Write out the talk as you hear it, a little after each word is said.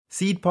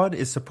SeedPod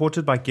is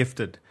supported by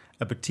Gifted,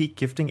 a boutique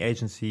gifting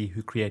agency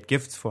who create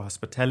gifts for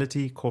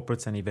hospitality,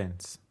 corporates, and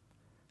events.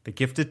 The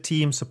Gifted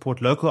team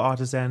support local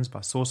artisans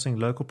by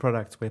sourcing local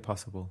products where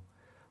possible.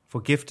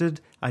 For Gifted,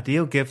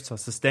 ideal gifts are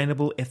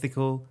sustainable,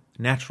 ethical,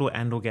 natural,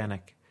 and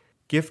organic.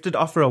 Gifted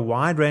offer a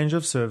wide range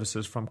of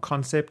services from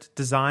concept,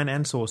 design,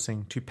 and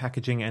sourcing to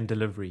packaging and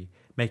delivery,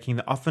 making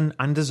the often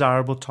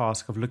undesirable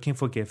task of looking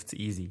for gifts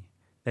easy.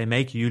 They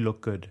make you look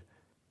good.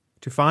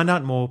 To find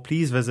out more,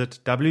 please visit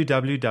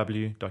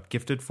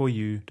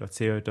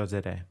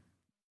www.giftedforyou.co.za.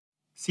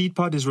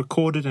 SeedPod is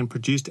recorded and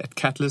produced at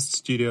Catalyst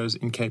Studios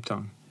in Cape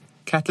Town.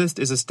 Catalyst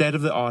is a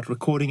state-of-the-art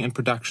recording and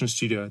production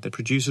studio that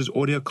produces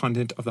audio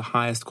content of the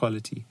highest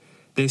quality.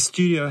 Their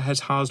studio has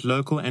housed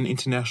local and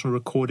international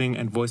recording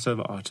and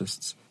voiceover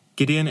artists.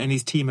 Gideon and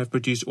his team have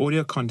produced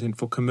audio content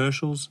for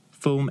commercials,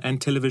 film and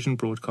television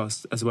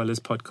broadcasts, as well as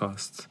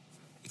podcasts.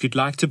 If you'd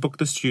like to book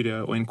the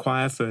studio or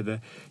inquire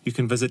further, you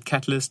can visit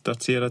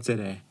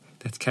catalyst.co.za.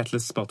 That's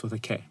Catalyst spelled with a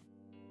K.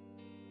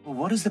 Well,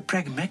 what is the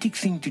pragmatic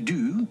thing to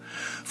do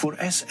for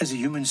us as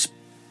human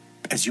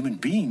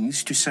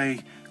beings to say,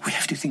 we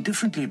have to think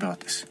differently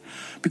about this?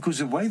 Because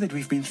the way that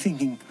we've been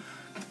thinking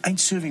ain't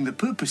serving the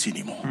purpose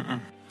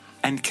anymore.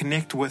 And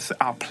connect with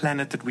our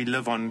planet that we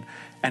live on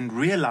and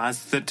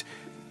realize that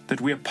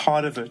we're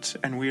part of it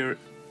and we're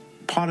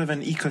part of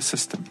an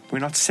ecosystem. We're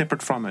not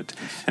separate from it.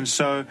 And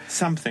so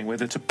something,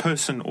 whether it's a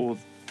person or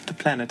the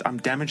planet, I'm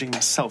damaging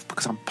myself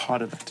because I'm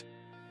part of it.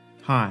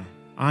 Hi,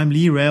 I'm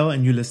Lee Rail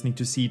and you're listening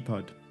to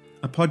SeedPod,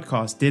 a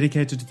podcast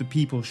dedicated to the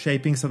people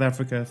shaping South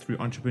Africa through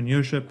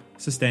entrepreneurship,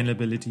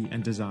 sustainability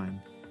and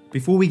design.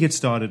 Before we get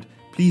started,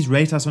 please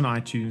rate us on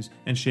iTunes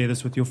and share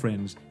this with your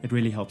friends. It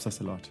really helps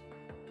us a lot.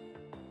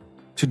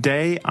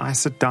 Today I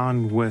sit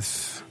down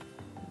with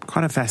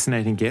quite a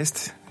fascinating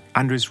guest,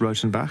 Andries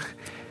Rautenbach.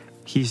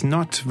 He's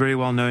not very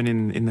well known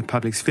in the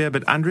public sphere,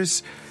 but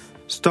Andries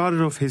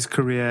started off his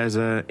career as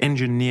an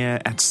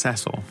engineer at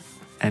Sasol,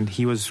 and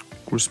he was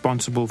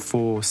responsible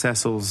for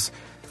Sasol's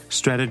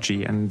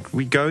strategy. And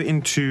we go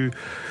into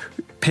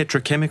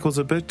petrochemicals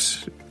a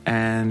bit,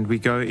 and we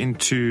go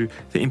into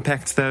the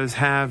impacts those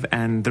have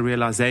and the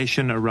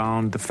realization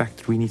around the fact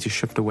that we need to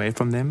shift away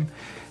from them.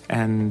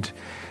 And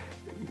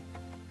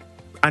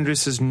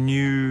Andries's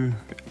new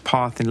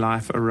path in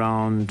life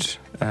around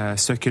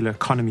circular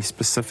economy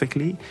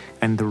specifically,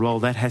 and the role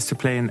that has to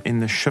play in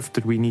the shift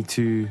that we need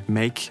to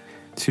make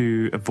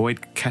to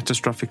avoid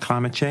catastrophic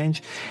climate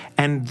change,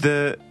 and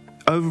the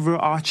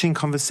overarching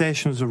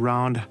conversations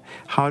around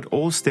how it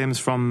all stems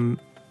from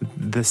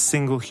the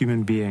single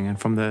human being and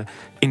from the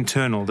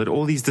internal, that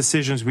all these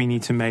decisions we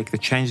need to make, the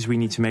changes we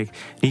need to make,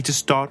 need to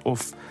start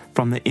off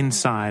from the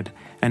inside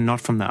and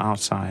not from the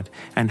outside.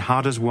 And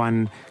how does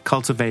one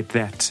cultivate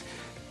that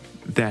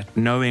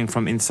knowing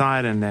from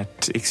inside and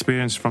that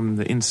experience from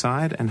the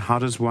inside, and how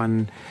does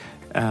one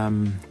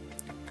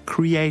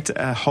create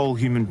a whole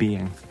human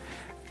being?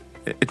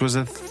 It was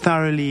a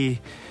thoroughly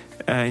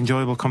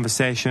enjoyable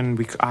conversation.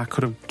 I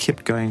could have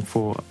kept going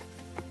for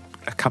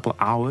a couple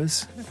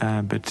hours,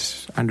 but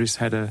Andries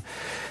had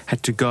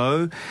to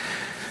go,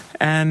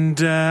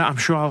 and I'm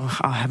sure I'll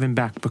have him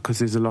back because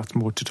there's a lot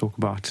more to talk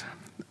about.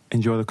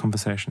 Enjoy the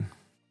conversation.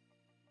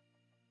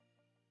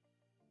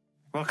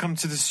 Welcome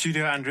to the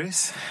studio,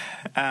 Andries.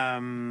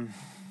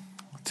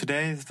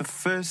 Today is the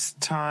first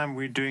time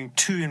we're doing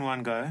two in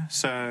one go.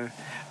 So,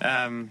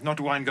 not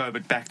one go,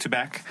 but back to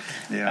back.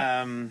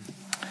 Yeah.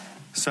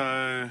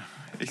 So,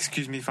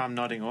 excuse me if I'm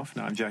nodding off.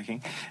 No, I'm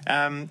joking.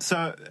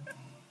 So,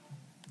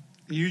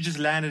 you just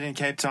landed in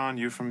Cape Town.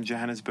 You're from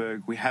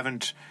Johannesburg.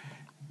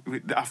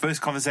 Our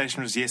first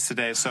conversation was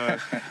yesterday. So,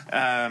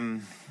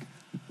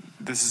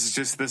 this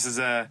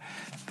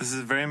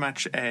is very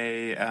much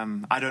a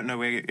I don't know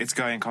where it's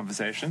going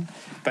conversation,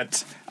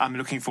 but I'm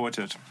looking forward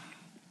to it.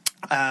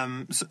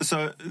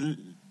 So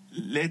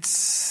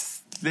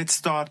let's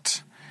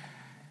start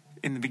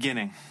in the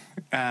beginning.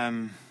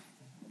 Your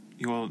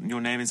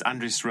name is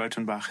Andries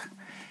Rautenbach.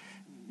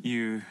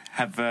 You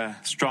have a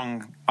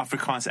strong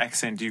Afrikaans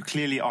accent. You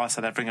clearly are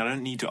South African. I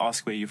don't need to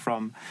ask where you're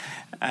from.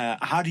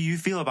 How do you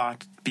feel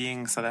about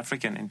being South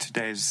African in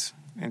today's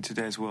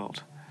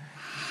world?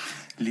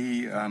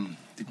 Lee,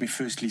 let me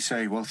firstly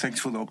say, well, thanks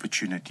for the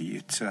opportunity.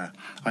 It's I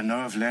know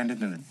I've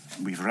landed and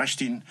we've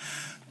rushed in,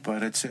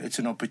 but it's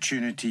an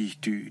opportunity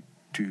to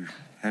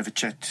have a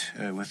chat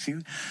with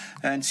you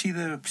and see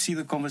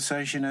the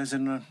conversation as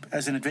an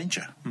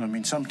adventure. I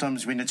mean,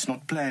 sometimes when it's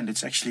not planned,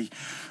 it's actually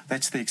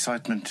that's the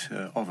excitement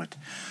of it.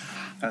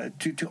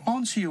 To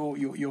answer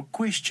your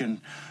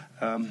question,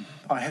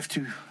 I have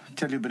to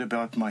tell you a bit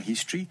about my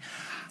history.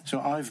 So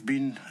I've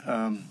been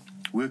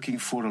working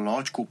for a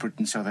large corporate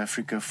in South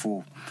Africa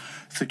for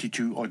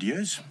 32 odd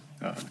years.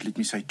 Let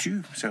me say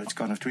 2, so it's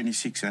kind of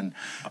 26 and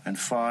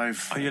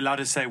 5. Are you allowed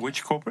to say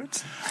which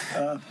corporate?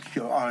 I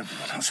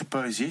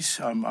suppose,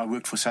 yes. I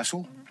worked for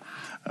Sasol,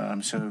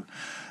 so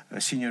a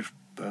senior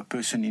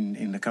person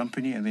in the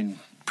company, and then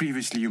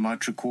previously, you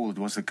might recall, it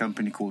was a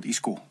company called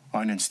ISCO,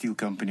 Iron and Steel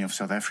Company of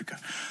South Africa.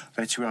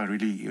 That's where I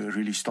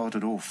really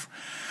started off.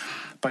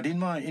 But in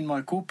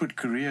my corporate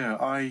career,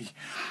 I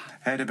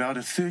had about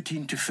a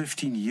 13 to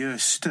 15 year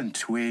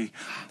stint where,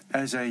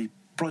 as a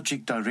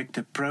project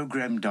director,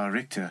 program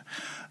director,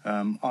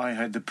 I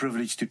had the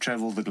privilege to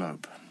travel the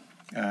globe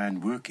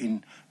and work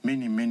in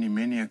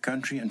many a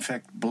country. In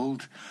fact,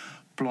 build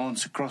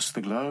plants across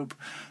the globe,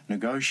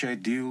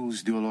 negotiate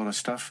deals, do a lot of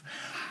stuff.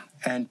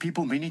 And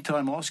people many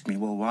times ask me,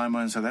 well, why am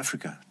I in South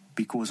Africa?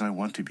 Because I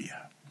want to be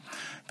here.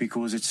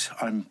 Because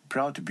I'm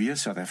proud to be a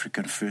South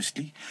African,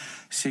 firstly.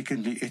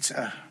 Secondly, it's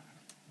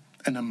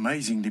an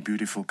amazingly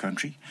beautiful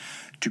country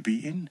to be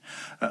in.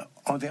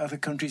 Are there other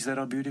countries that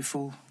are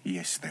beautiful?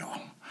 Yes, there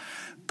are.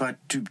 But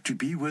to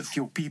be with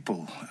your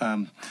people,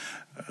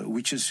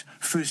 which is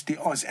firstly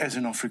as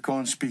an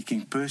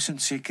Afrikaans-speaking person,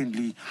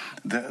 secondly,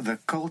 the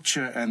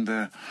culture and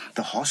the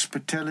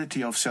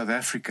hospitality of South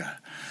Africa,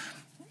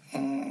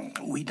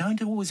 we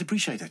don't always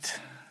appreciate it.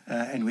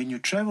 And when you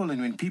travel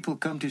and when people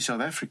come to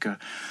South Africa,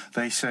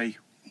 they say,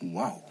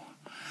 wow.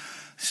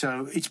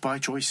 So it's by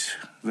choice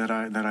that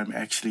I'm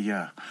actually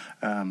here.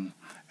 And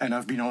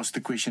I've been asked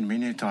the question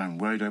many a time,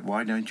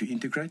 why don't you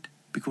integrate?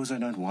 Because I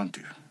don't want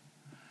to.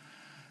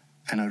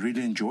 And I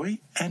really enjoy.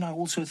 And I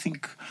also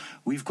think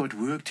we've got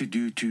work to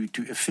do to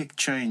affect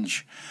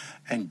change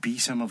and be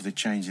some of the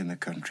change in the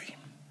country.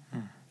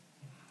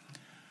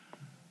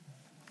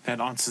 That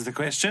answers the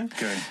question.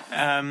 Okay.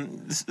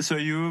 So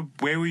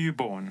where were you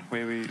born?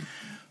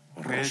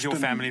 Where's your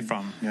family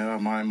from? Yeah,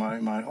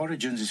 my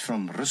origins is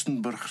from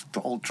Rustenburg,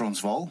 the Old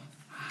Transvaal.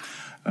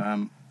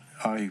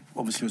 I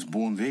obviously was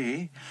born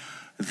there.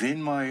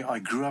 Then I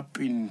grew up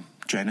in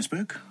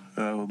Johannesburg.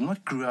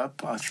 Not grew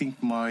up, I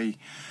think my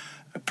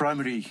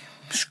primary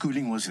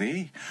schooling was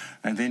there.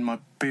 And then my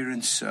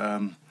parents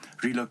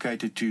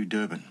relocated to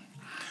Durban.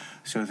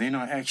 So then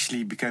I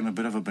actually became a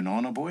bit of a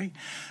banana boy.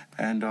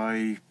 And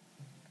I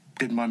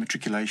did my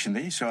matriculation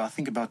there. So I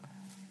think about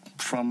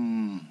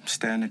from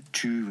standard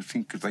 2, I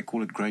think they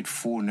call it grade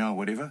 4 now,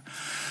 whatever,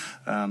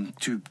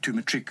 to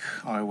matric.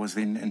 I was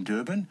then in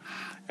Durban,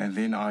 and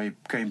then I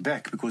came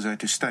back because I had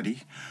to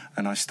study,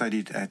 and I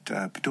studied at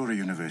Pretoria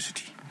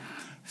University.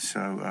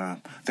 So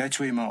that's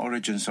where my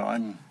origins are.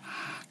 I'm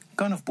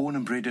kind of born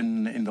and bred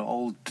in the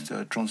old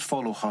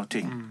Transvaal or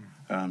Gauteng,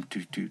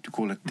 to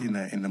call it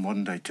in the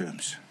modern day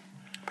terms.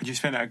 But you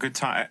spent a good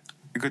time.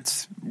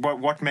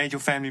 What made your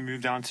family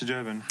move down to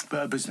Durban?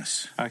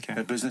 Business.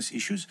 Okay. Business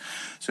issues.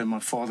 So my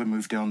father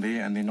moved down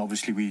there, and then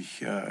obviously we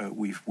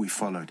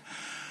followed.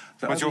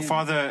 Was your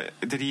father?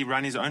 Did he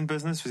run his own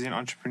business? Was he an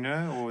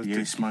entrepreneur? Or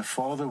yes, my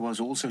father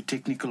was also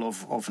technical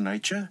of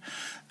nature,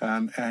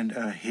 and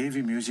a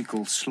heavy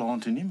musical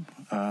slant in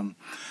him.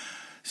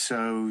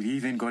 So he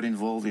then got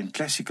involved in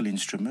classical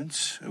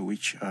instruments,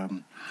 which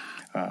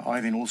I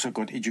then also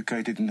got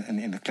educated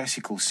in the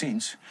classical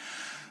sense.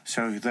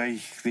 So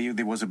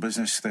there was a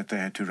business that they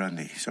had to run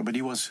there. So, but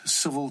he was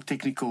civil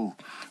technical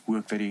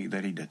work that he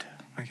did.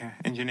 Okay,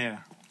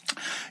 engineer.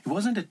 He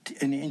wasn't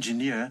an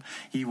engineer.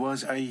 He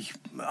was I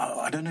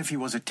don't know if he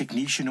was a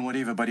technician or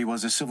whatever, but he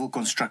was a civil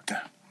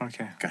constructor.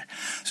 Okay.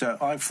 So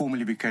I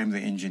formally became the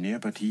engineer,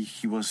 but he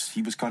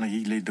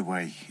led the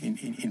way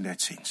in that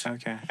sense.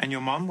 Okay. And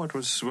your mom, what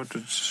was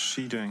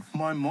she doing?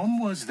 My mom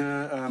was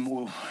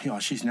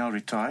she's now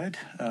retired.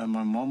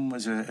 My mom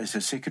was a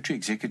secretary,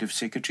 executive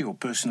secretary or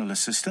personal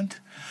assistant,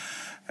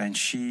 and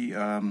she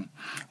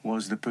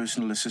was the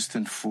personal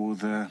assistant for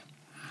the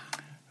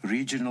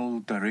regional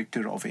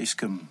director of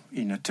Eskom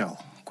in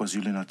Natal,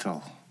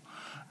 KwaZulu-Natal,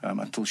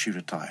 until she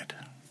retired.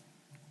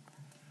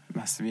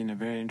 Must have been a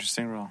very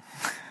interesting role.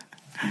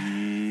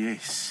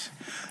 Yes.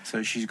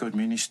 So she's got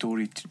many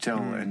stories to tell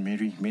and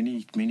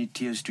many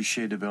tears to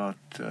shed about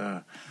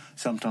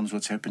sometimes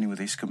what's happening with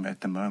Eskom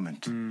at the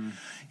moment.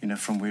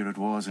 From where it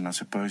was, and I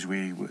suppose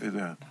where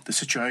the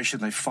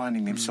situation they're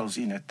finding themselves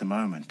in at the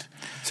moment.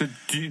 So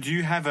do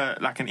you have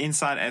an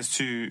insight as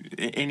to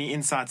any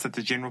insights that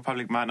the general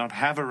public might not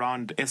have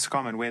around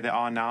Eskom and where they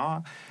are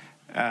now?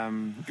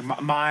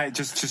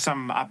 Just to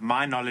sum up,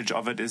 my knowledge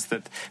of it is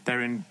that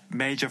they're in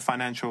major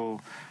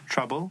financial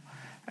trouble,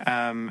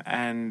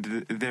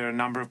 and there are a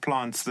number of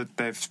plants that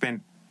they've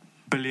spent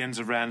billions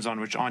of rands on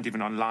which aren't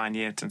even online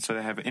yet, and so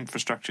they have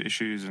infrastructure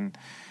issues. And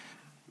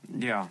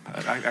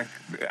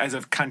as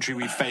a country,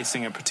 we're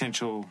facing a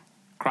potential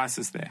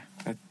crisis there.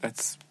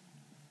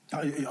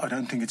 I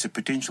don't think it's a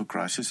potential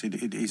crisis.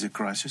 It is a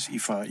crisis,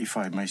 if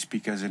I may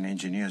speak as an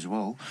engineer as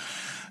well,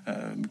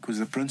 because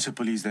the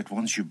principle is that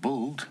once you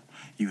build,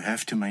 you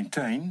have to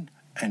maintain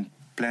and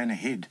plan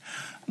ahead.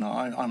 Now,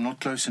 I'm not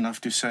close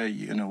enough to say,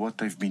 what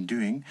they've been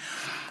doing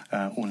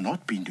or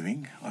not been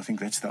doing. I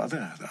think that's the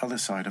other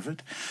side of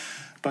it.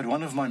 But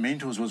one of my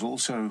mentors was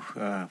also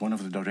one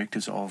of the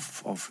directors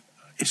of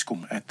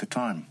Eskom at the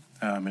time.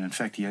 And in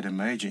fact, he had a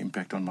major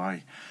impact on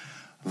my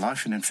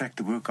life, and in fact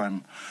the work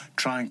I'm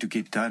trying to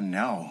get done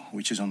now,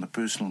 which is on the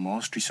personal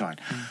mastery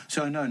side.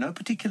 So no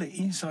particular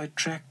inside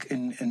track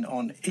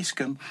on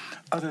Eskom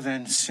other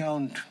than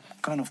sound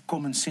kind of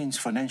common sense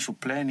financial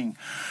planning,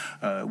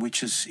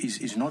 which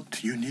is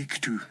not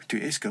unique to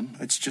Eskom.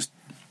 It's just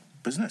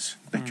business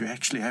that you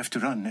actually have to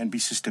run and be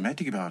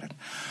systematic about it.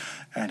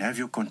 and have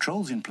your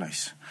controls in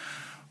place.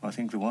 I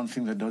think the one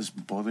thing that does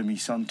bother me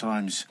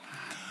sometimes,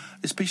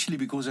 especially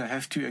because I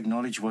have to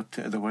acknowledge what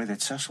the way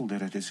that Cecil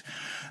did it, is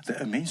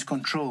the immense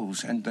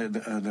controls, and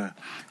the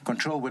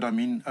control, what I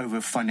mean,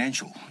 over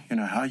financial,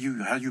 how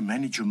you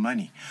manage your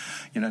money,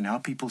 and how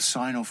people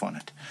sign off on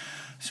it.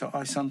 So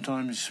I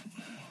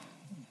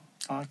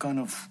kind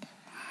of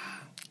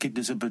get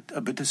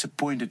a bit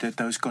disappointed that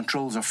those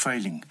controls are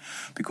failing,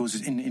 because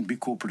in big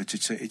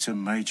corporates it's a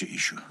major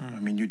issue. I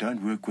mean, you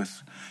don't work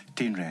with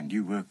 10 rand,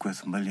 you work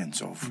with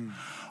millions of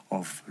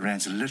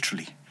rands,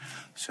 literally.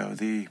 So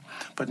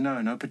but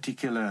no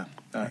particular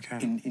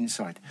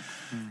insight.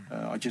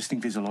 I just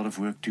think there's a lot of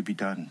work to be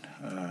done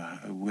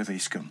with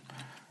Eskom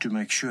to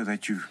make sure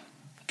that you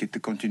get the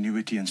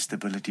continuity and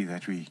stability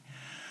that we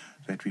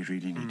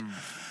really need.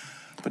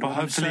 But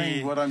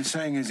what I'm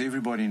saying is,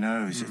 everybody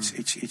knows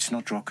it's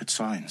not rocket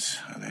science.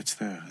 That's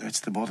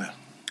the bother.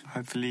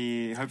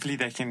 Hopefully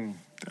they can.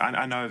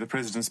 I know the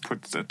president's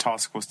put a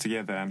task force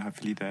together, and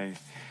hopefully they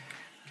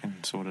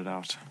can sort it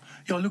out.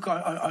 Yeah, look,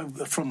 I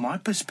from my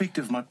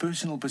perspective, my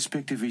personal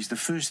perspective, is the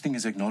first thing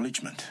is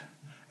acknowledgement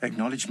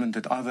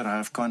that either I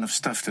have kind of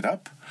stuffed it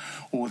up,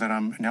 or that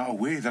I'm now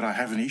aware that I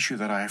have an issue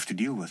that I have to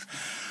deal with.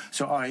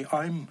 So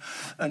I'm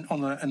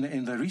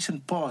in the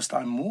recent past,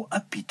 I'm more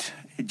upbeat,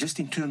 just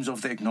in terms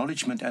of the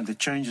acknowledgement and the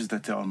changes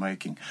that they are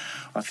making.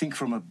 I think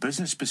from a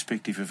business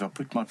perspective, if I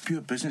put my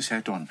pure business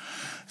hat on,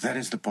 that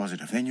is the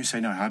positive. Then you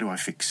say, now, how do I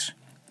fix?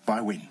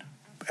 By when?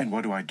 And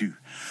what do I do?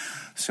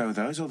 So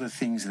those are the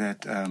things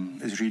that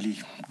is really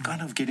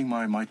kind of getting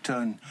my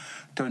tone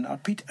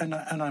upbeat. And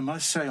I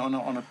must say, on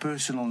a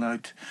personal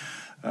note,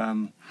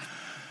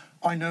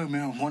 I know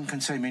one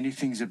can say many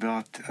things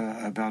about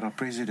our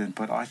president,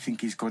 but I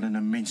think he's got an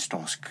immense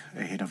task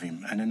ahead of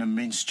him and an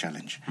immense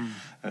challenge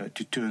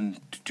to turn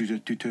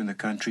the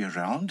country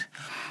around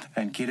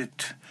and get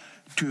it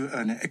to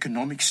an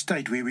economic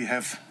state where we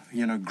have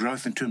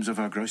growth in terms of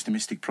our gross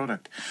domestic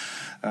product.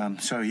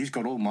 So he's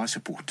got all my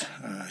support,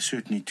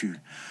 certainly to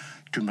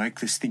make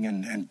this thing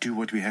and do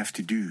what we have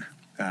to do,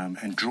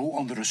 and draw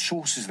on the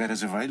resources that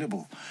is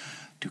available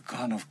to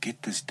kind of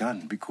get this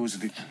done, because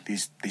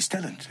there's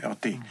talent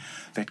out there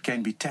that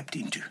can be tapped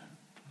into.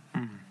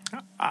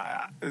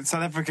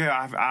 South Africa,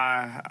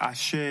 I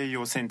share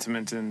your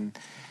sentiment, and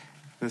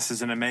this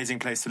is an amazing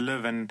place to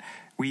live, and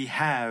we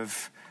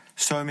have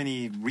so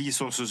many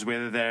resources,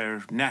 whether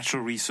they're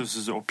natural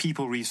resources or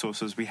people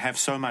resources. We have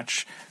so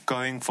much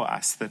going for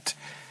us that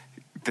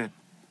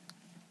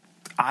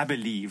I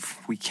believe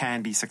we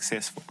can be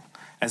successful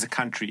as a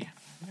country,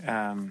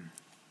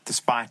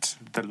 despite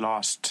the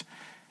last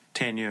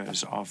 10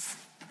 years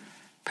of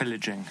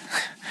pillaging.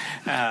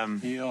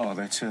 Yeah,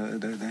 that's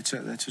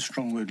a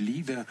strong word,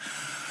 Lee. The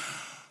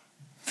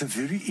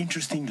very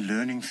interesting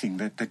learning thing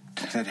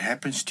that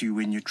happens to you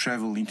when you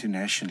travel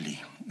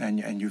internationally,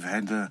 and you've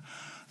had the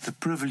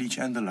privilege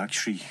and the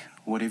luxury,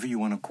 whatever you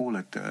want to call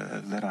it,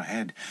 that I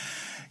had.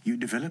 You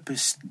develop a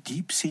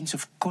deep sense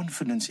of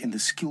confidence in the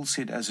skill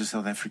set as a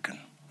South African.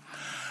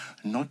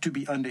 Not to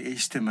be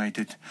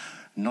underestimated,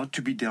 not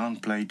to be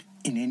downplayed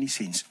in any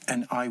sense.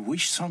 And I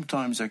wish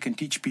sometimes I can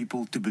teach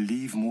people to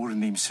believe more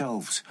in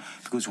themselves,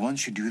 because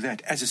once you do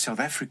that as a South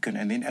African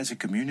and then as a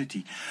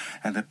community,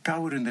 and the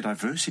power and the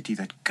diversity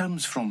that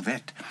comes from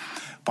that,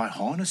 by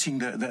harnessing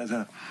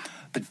the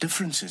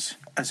differences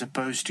as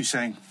opposed to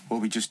saying,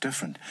 well, we're just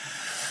different.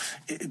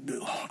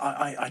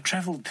 I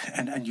traveled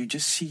and you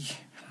just see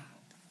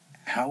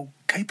how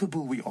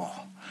capable we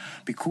are,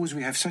 because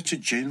we have such a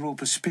general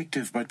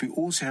perspective, but we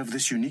also have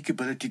this unique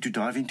ability to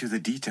dive into the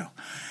detail.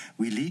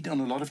 We lead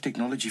on a lot of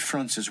technology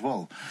fronts as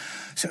well.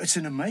 So it's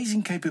an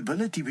amazing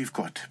capability we've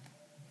got.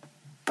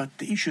 But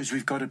the issue is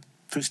we've got to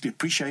firstly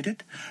appreciate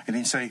it and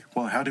then say,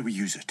 well, how do we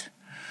use it?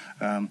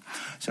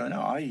 So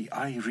now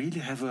I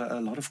really have a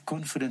lot of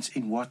confidence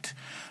in what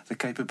the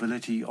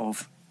capability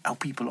of our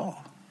people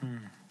are.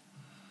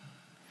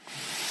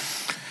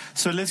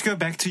 So let's go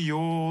back to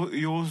your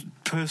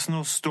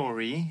personal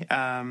story.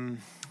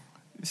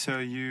 So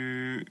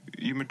you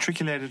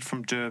matriculated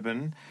from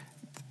Durban.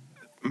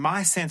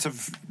 My sense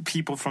of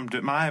people from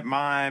Durban,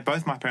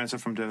 both my parents are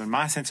from Durban.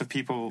 My sense of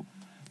people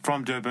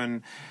from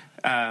Durban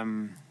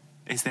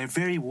is they're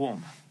very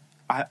warm.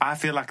 I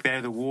feel like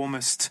they're the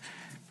warmest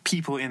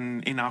people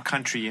in our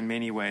country in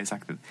many ways.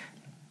 Like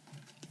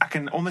I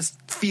can almost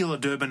feel a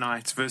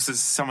Durbanite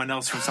versus someone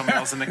else from somewhere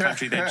else in the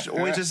country. They're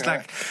always just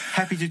like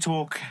happy to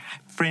talk,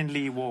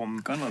 friendly,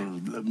 warm. Kind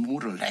of more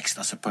relaxed,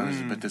 I suppose,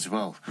 a bit as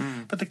well.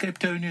 But the Cape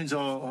Townians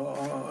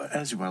are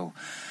as well.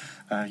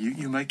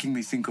 You're making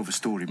me think of a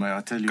story. May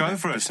I tell you? Go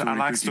for it. I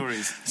like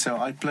stories. So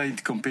I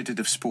played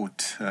competitive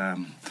sport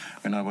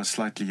when I was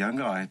slightly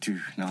younger. I had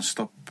to now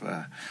stop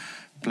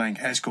playing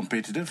as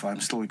competitive. I'm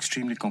still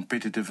extremely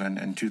competitive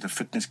and to the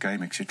fitness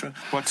game, etc.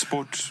 What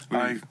sport?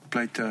 I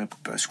played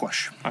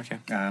squash. Okay.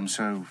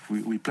 So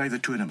we play the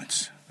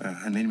tournaments.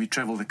 and then we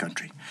travel the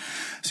country.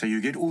 So you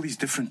get all these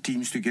different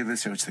teams together.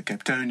 So it's the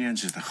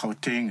Capetonians, it's the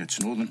Gauteng, it's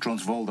Northern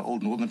Transvaal, the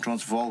old Northern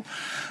Transvaal,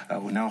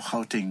 or now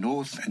Gauteng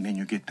North, and then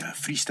you get the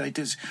Free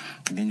Staters,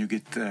 and then you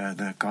get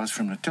the guys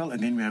from Natal,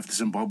 and then we have the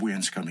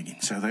Zimbabweans coming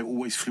in. So they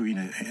always flew in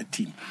a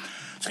team.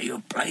 So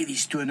you play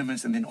these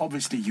tournaments, and then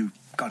obviously you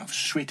kind of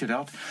sweat it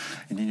out,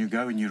 and then you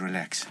go and you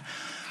relax.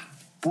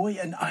 Boy,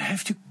 and I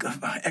have to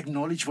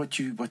acknowledge what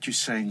you're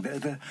saying.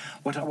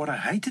 What I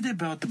hated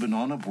about the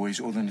Banana Boys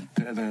or the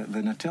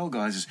Natal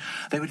guys is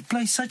they would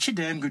play such a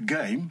damn good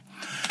game,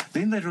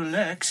 then they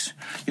relax.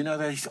 They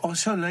are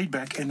so laid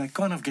back, and they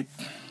kind of get,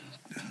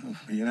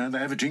 they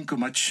have a drink too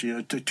much,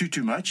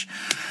 too much,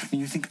 and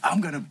you think,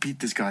 I'm going to beat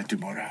this guy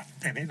tomorrow.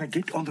 And then they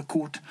get on the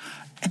court,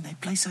 and they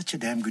play such a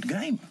damn good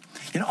game.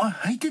 I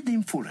hated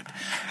them for it,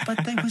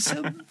 but they were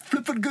so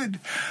flippin' good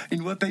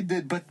in what they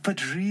did.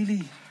 But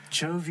really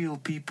jovial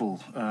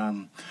people,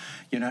 and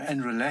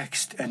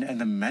relaxed,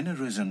 and the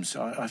mannerisms.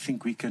 I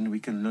think we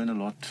can learn a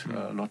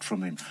lot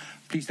from them.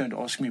 Please don't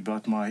ask me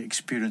about my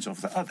experience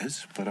of the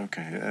others, but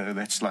okay,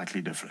 that's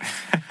slightly different.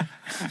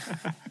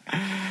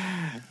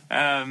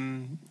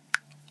 And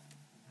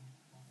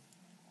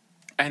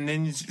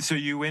then, so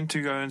you went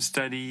to go and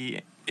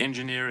study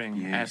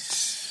engineering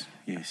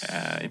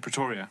in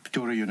Pretoria.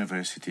 Pretoria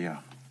University,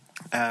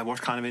 yeah.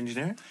 What kind of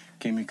engineering?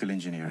 Chemical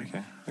engineering.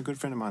 Okay, a good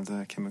friend of mine's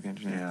a chemical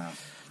engineer. Yeah.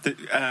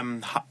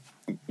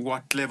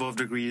 What level of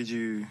degree did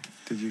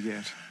you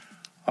get?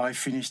 I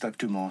finished up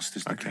to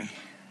master's degree. Okay.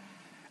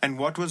 And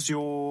what was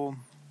where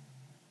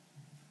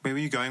were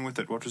you going with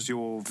it? What was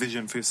your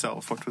vision for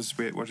yourself? What was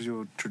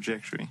your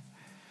trajectory?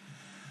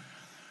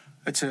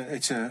 It's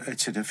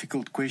a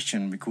difficult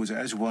question, because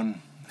as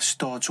one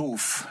starts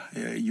off,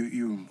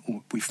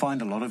 we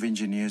find a lot of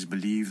engineers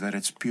believe that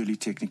it's purely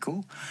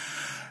technical.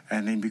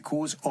 And then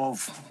because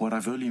of what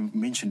I've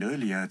mentioned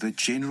earlier, the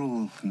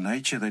general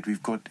nature that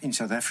we've got in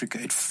South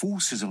Africa, it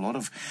forces a lot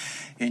of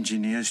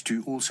engineers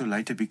to also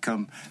later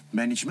become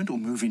management or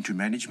move into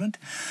management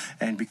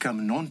and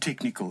become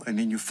non-technical. And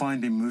then you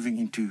find them moving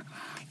into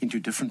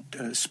different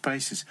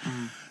spaces.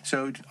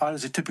 So I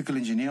was a typical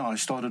engineer. I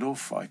started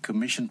off, I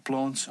commissioned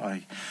plants,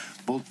 I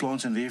built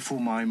plants, and therefore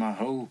my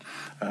whole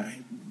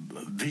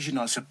vision,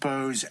 I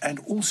suppose, and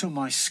also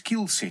my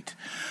skill set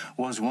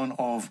was one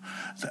of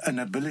an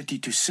ability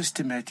to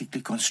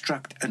systematically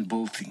construct and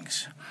build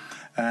things.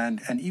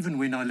 And even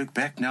when I look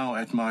back now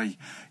at my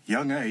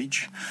young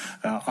age,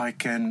 I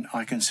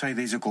can say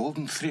there's a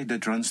golden thread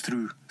that runs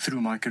through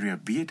my career,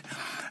 be it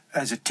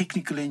as a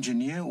technical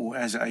engineer or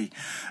as a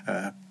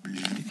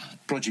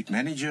project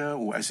manager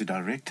or as a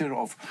director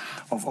of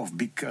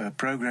big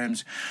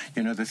programs.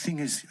 The thing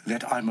is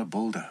that I'm a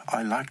builder.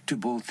 I like to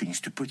build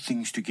things, to put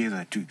things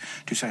together,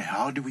 to say,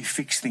 how do we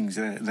fix things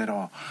that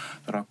are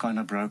kind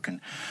of broken?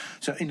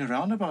 So in a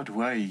roundabout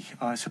way,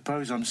 I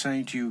suppose I'm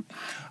saying to you,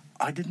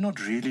 I did not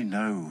really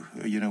know,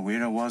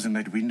 where I was in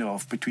that window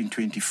of between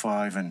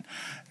 25 and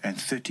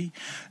 30,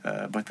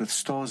 but with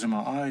stars in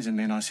my eyes. And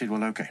then I said,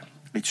 well, okay,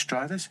 let's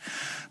try this.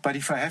 But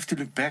if I have to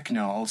look back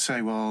now, I'll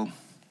say, well,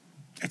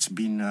 it's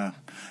been a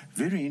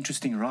very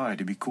interesting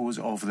ride because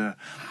of the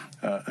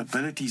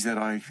abilities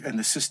and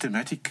the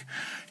systematic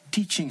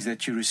teachings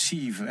that you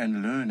receive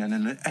and learn,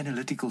 and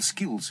analytical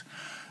skills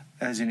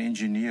as an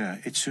engineer.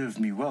 It served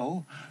me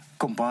well,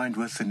 combined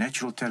with the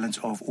natural talents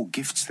or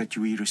gifts that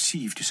we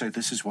receive to say,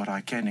 this is what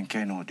I can and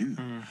cannot do.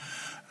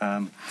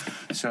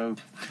 So,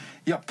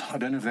 yep, I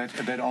don't know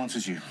if that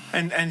answers you.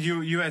 And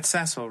you're at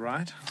Sasol,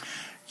 right?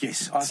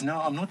 Yes.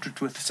 I'm not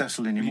with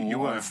Sasol anymore. You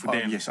were with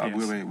them? Yes, yes.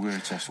 We're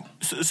at Sasol.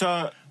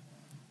 So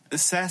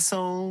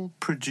Sasol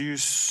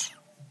produce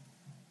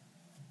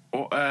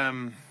or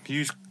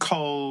use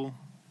coal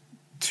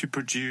to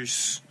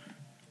produce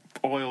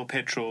oil,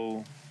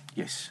 petrol,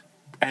 yes,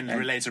 and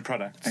related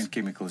products and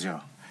chemicals.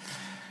 Yeah.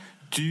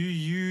 Do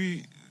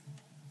you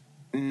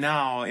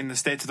now, in the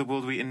state of the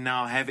world we're in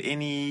now, have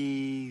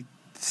any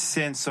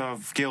sense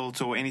of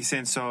guilt or any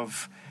sense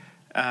of,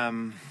 I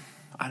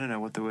don't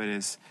know what the word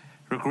is,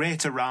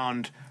 regret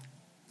around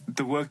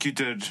the work you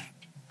did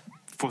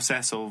for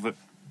Sasol, but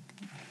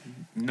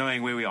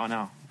knowing where we are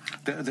now?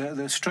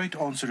 The straight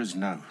answer is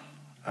no.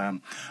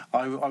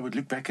 I would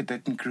look back at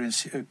that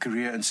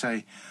career and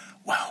say,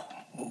 wow,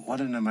 what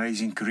an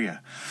amazing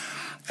career.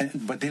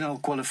 But then I'll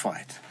qualify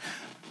it.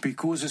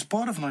 Because as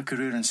part of my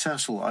career in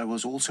Sasol, I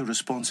was also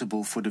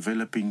responsible for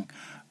developing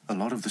a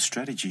lot of the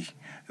strategy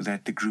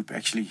that the group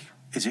actually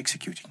is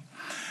executing.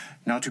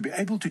 Now, to be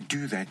able to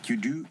do that, you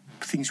do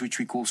things which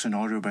we call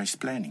scenario-based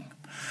planning.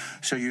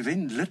 So you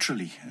then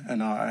literally,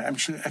 and I'm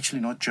actually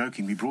not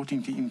joking, we brought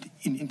in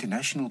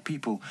international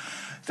people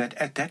that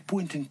at that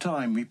point in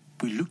time, we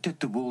looked at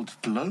the world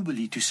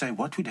globally to say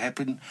what would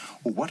happen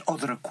or what are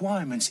the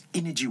requirements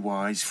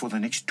energy-wise for the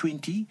next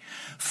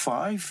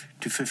 25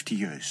 to 50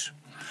 years.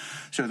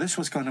 So this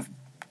was kind of,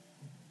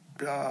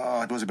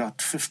 it was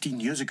about 15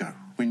 years ago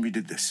when we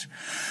did this.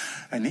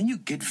 And then you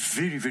get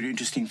very, very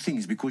interesting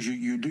things because you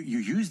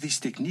use these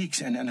techniques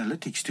and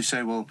analytics to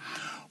say, well,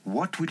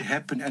 what would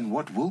happen and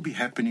what will be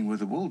happening with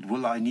the world?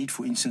 Will I need,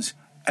 for instance,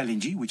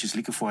 LNG, which is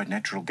liquefied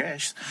natural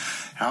gas?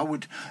 How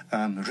would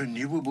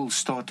renewables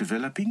start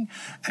developing?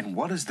 And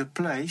what is the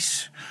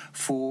place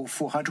for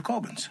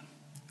hydrocarbons?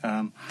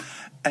 And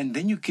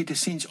then you get a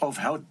sense of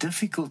how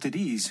difficult it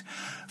is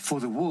for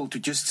the world to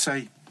just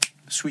say,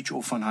 switch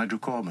off on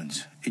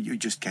hydrocarbons. You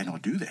just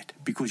cannot do that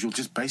because you'll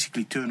just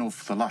basically turn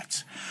off the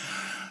lights.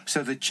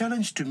 So the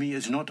challenge to me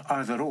is not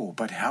either or,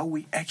 but how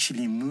we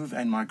actually move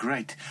and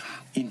migrate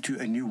into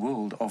a new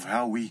world of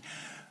how we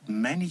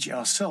manage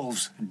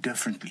ourselves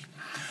differently.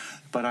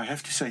 But I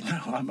have to say, no,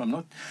 I'm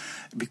not,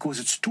 because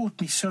it's taught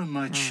me so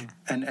much.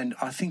 And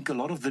I think a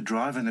lot of the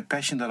drive and the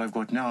passion that I've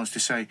got now is to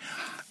say,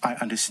 I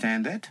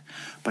understand that,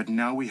 but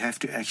now we have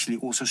to actually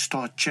also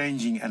start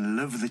changing and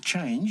live the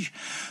change,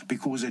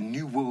 because a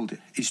new world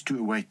is to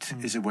await,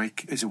 is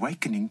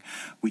awakening,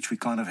 which we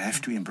kind of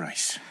have to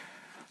embrace.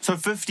 So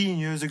 15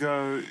 years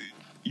ago,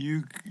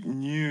 you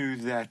knew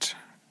that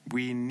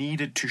we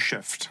needed to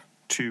shift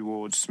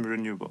towards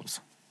renewables.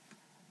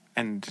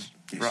 And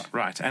yes.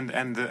 Right,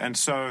 and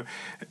so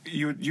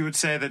you would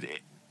say that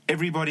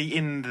everybody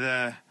in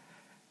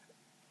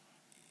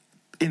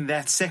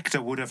that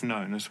sector would have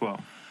known as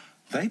well.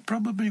 They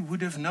probably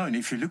would have known.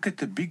 If you look at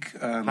the big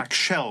like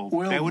Shell,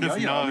 oil, they would have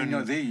known.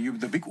 I mean,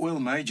 the big oil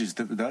majors,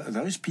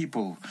 those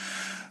people,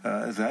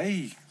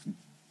 they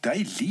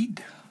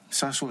lead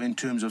Sasol in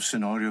terms of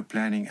scenario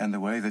planning and the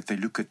way that they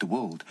look at the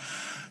world.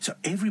 So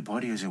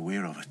everybody is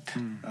aware of it.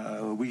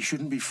 We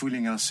shouldn't be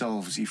fooling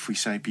ourselves if we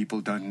say people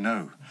don't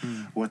know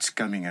what's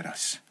coming at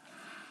us.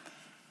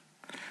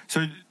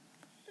 So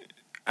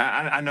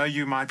I know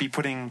you might be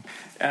putting...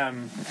 I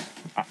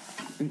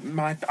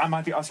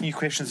might be asking you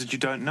questions that you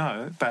don't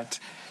know, but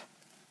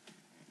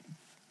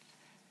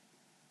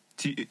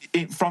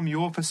from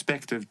your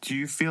perspective, do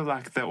you feel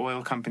like the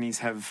oil companies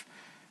have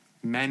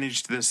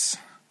managed this?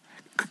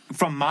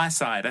 From my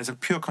side, as a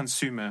pure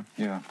consumer,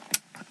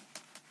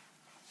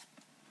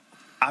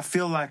 I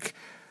feel like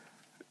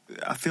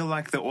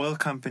the oil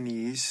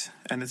companies,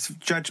 and it's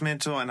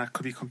judgmental, and I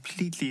could be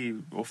completely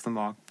off the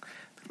mark.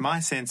 But my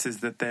sense is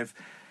that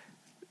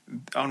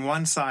on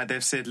one side,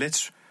 they've said,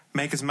 let's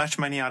make as much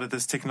money out of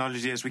this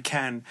technology as we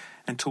can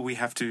until we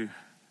have to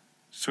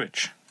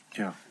switch.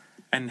 Yeah.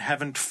 And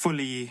haven't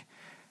fully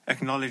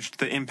acknowledged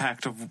the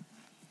impact of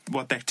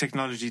what that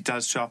technology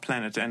does to our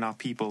planet and our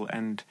people,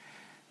 and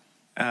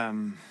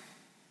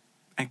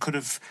could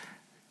have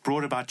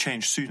brought about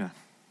change sooner.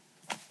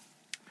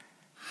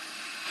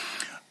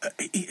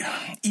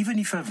 Even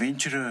if I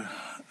venture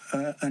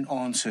an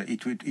answer,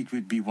 it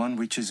would be one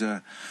which is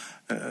a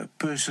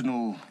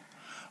personal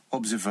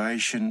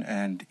observation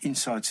and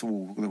insights,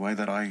 or the way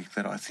that I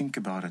think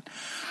about it.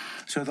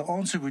 So the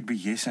answer would be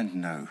yes and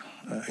no.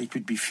 It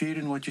would be fair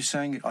in what you're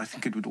saying. I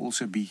think it would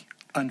also be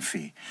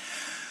unfair,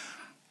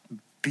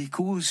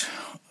 because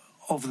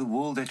of the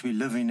world that we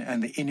live in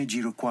and the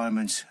energy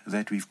requirements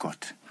that we've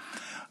got.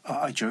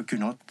 I joke you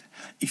not.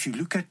 If you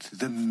look at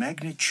the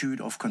magnitude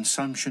of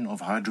consumption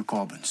of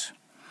hydrocarbons,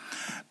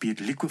 be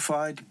it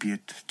liquefied, be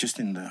it just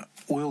in the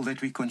oil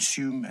that we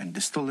consume and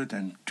distill it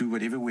and do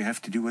whatever we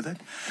have to do with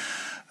it,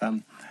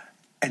 and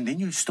then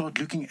you start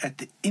looking at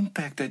the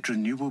impact that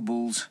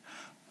renewables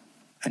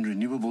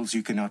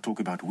you can now talk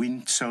about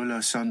wind,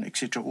 solar, sun,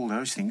 etc., all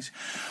those things,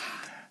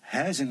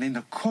 has, and then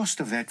the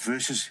cost of that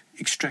versus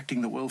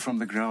extracting the oil from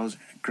the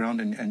ground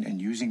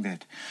and using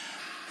that.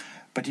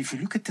 But if you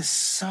look at the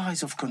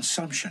size of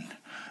consumption,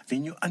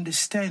 then you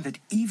understand that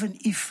even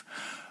if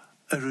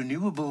a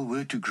renewable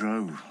were to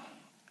grow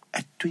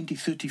at 20,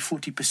 30,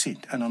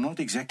 40%, and I'm not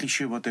exactly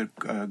sure what their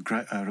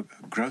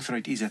growth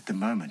rate is at the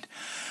moment,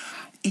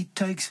 it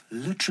takes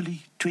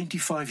literally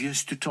 25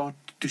 years to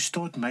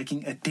start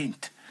making a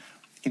dent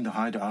in the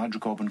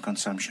hydrocarbon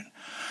consumption.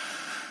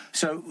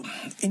 So,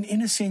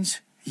 in a sense,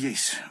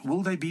 yes.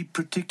 Will they be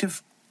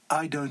protective?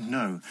 I don't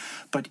know.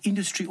 But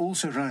industry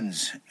also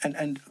runs.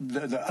 And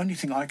the only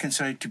thing I can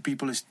say to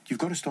people is you've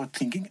got to start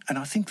thinking, and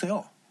I think they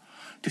are,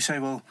 to say,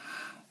 well,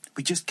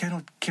 we just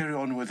cannot carry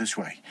on with this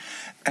way.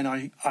 And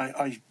I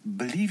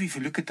believe if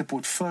you look at the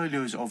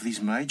portfolios of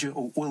these major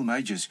or oil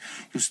majors,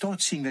 you'll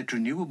start seeing that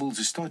renewables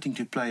are starting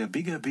to play a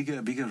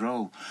bigger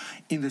role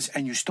in this.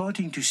 And you're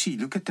starting to see,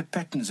 look at the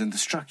patterns and the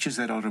structures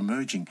that are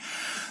emerging,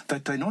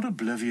 that they're not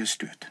oblivious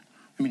to it.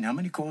 I mean, how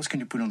many cars can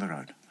you put on the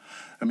road?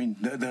 I mean,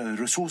 the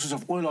resources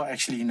of oil are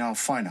actually now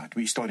finite.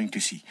 We're starting to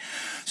see.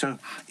 So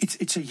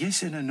it's a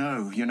yes and a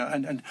no, you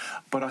know.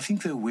 But I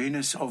think the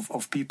awareness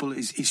of people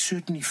is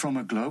certainly from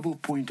a global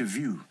point of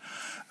view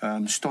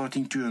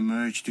starting to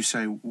emerge to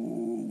say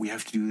we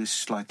have to do this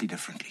slightly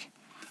differently.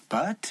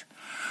 But,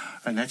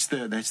 and that's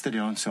the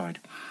downside.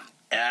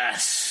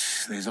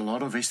 Yes, there's a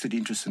lot of vested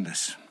interest in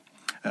this.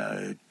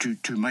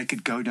 To make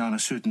it go down a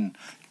certain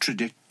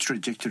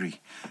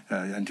trajectory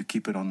and to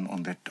keep it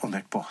on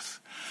that path.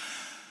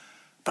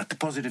 But the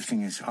positive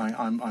thing is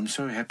I'm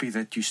so happy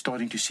that you're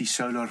starting to see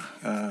solar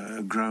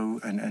grow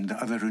and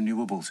the other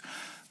renewables,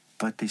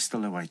 but there's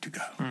still a way to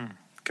go.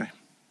 Okay.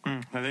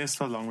 No, there's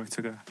still a long way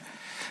to go.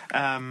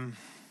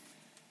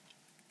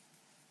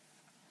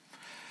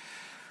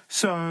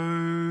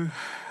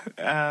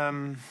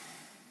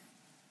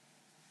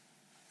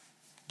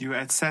 You were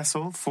at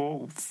Sasol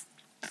for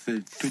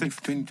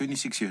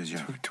 26 years,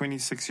 yeah.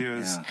 26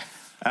 years.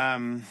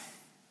 Yeah.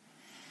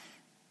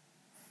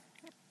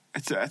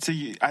 It's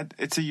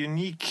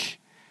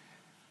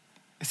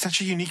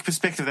such a unique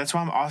perspective. That's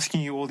why I'm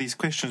asking you all these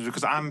questions,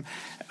 because I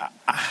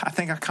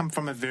think I come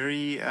from a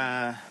very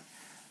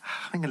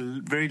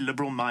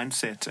liberal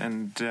mindset,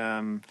 and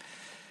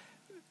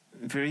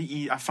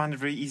I find it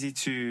very easy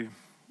to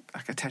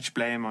attach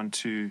blame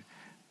onto.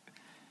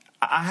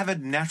 I have a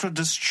natural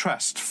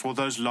distrust for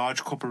those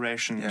large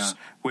corporations,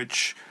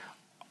 which,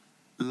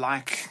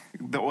 like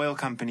the oil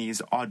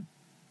companies, are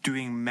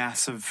doing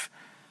massive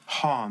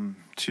harm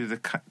to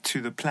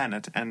the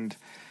planet. And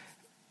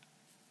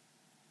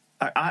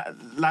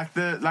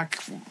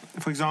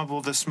for example,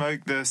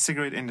 the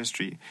cigarette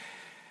industry.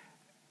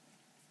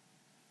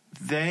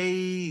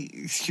 They,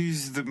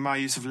 excuse my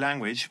use of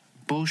language,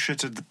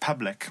 bullshitted the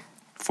public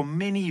for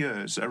many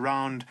years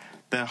around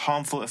the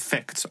harmful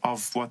effects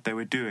of what they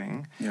were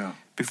doing,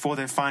 before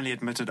they finally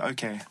admitted,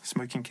 okay,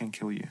 smoking can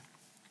kill you.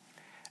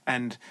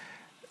 And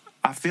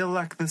I feel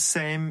like the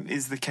same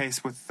is the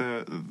case with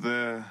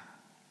the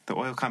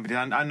oil company.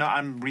 I know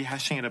I'm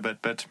rehashing it a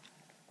bit, but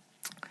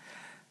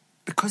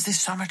because there's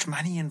so much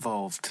money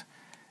involved,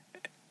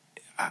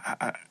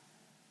 I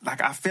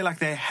feel like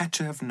they had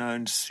to have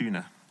known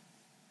sooner.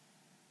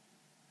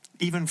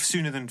 Even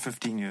sooner than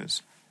 15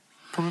 years.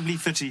 Probably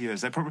 30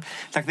 years.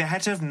 They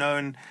had to have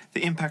known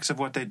the impacts of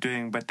what they're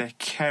doing, but they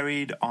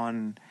carried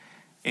on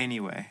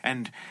anyway.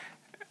 And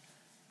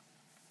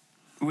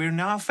we're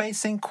now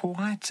facing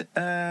quite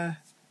a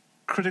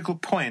critical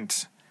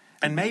point.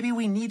 And maybe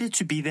we needed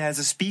to be there as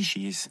a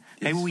species.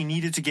 Yes. Maybe we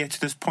needed to get to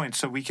this point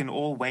so we can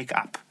all wake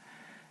up.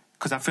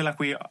 Because I feel like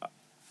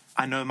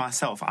I know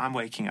myself, I'm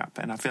waking up.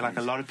 And I feel like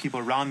a lot of people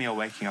around me are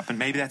waking up. And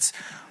maybe that's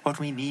what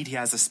we need here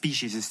as a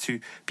species, is to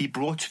be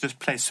brought to this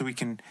place so we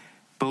can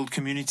build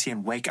community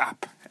and wake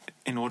up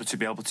in order to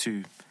be able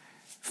to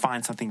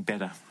find something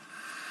better.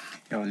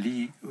 Yeah,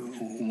 Lee,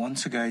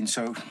 once again,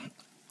 so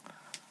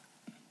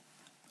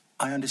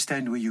I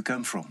understand where you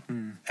come from,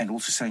 and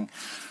also saying,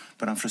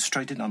 but I'm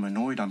frustrated, I'm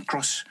annoyed, I'm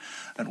cross,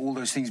 and all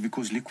those things,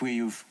 because look where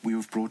you've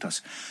brought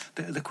us.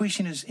 The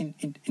question is,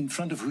 in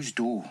front of whose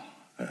door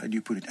do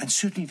you put it? And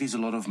certainly there's a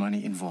lot of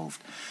money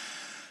involved.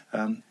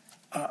 On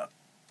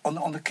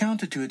the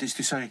counter to it is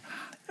to say,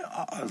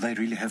 they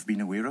really have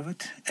been aware of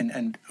it.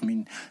 And I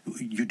mean,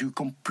 you do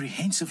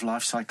comprehensive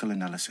life cycle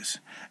analysis.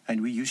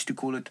 And we used to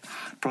call it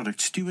product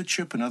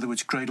stewardship, in other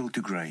words, cradle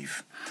to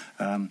grave.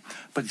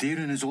 But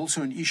therein is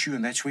also an issue,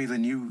 and that's where the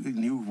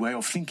new way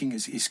of thinking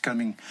is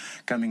coming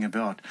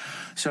about.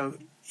 So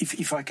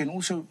if I can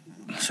also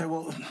say,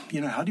 well,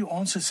 how do you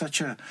answer such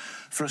a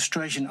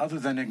frustration other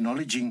than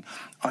acknowledging,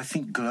 I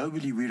think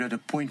globally we're at a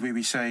point where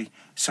we say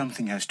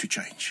something has to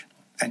change.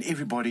 And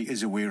everybody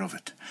is aware of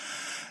it.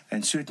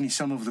 And certainly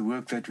some of the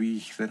work that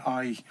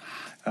I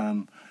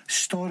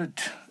started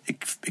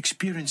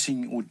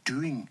experiencing or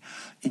doing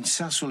in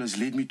Sasol has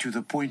led me to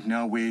the point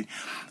now where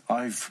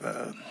I've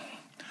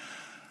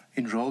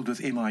enrolled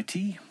with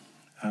MIT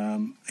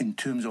in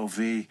terms of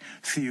their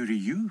Theory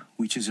U,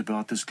 which is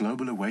about this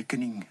global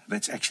awakening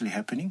that's actually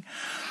happening.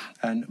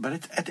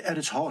 But at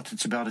its heart,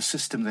 it's about a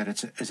system that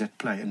is at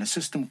play, and a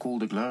system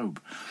called the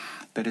globe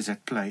that is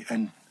at play.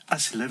 And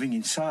us living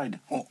inside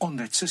or on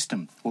that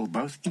system, or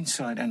both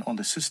inside and on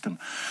the system.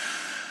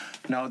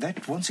 Now,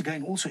 that once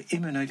again also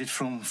emanated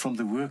from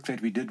the work that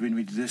we did when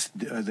we did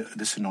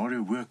the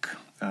scenario work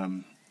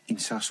in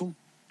Sasol,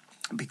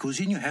 because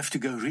then you have to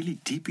go really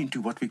deep into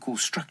what we call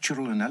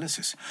structural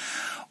analysis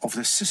of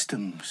the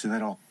systems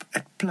that are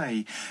at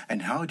play,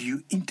 and how do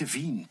you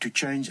intervene to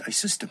change a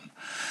system,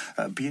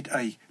 be it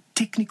a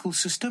technical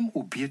system,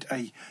 or be it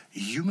a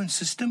human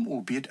system,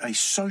 or be it a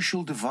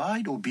social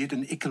divide, or be it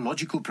an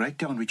ecological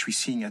breakdown, which we're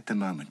seeing at the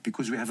moment,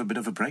 because we have a bit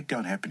of a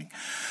breakdown happening.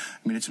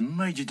 I mean, it's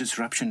major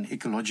disruption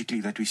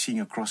ecologically that we're seeing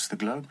across the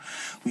globe.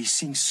 We're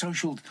seeing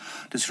social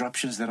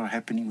disruptions that are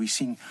happening. We're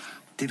seeing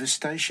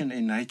devastation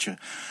in nature.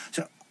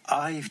 So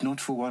I,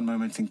 not for one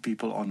moment, think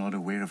people are not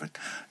aware of it.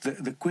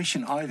 The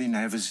question I then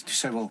have is to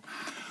say, well,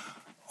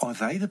 are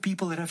they the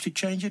people that have to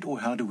change it, or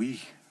how do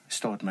we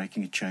start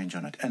making a change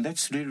on it? And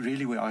that's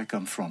really where I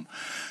come from,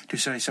 to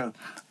say, so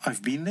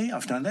I've been there,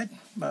 I've done that,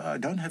 I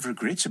don't have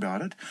regrets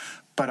about it,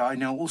 but I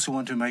now also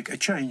want to make a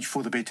change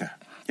for the better,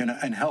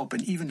 and help,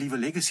 and even leave a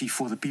legacy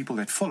for the people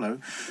that follow,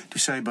 to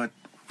say, but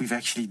we've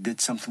actually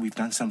we've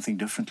done something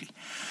differently.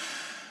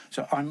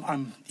 So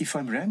if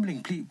I'm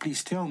rambling,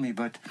 please tell me.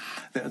 But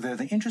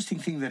the interesting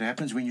thing that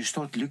happens when you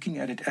start looking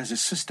at it as a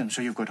system,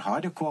 so you've got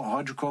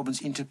hydrocarbons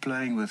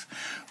interplaying with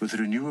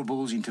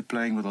renewables,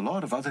 interplaying with a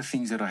lot of other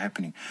things that are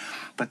happening.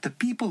 But the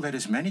people that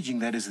is managing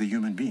that is the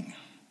human being.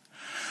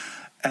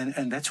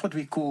 And that's what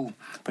we call,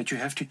 but you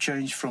have to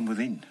change from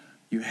within.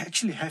 You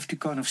actually have to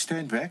kind of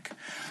stand back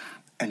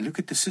and look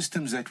at the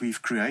systems that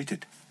we've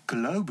created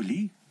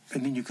globally,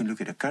 and then you can look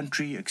at a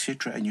country,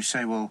 etc., and you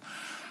say, well,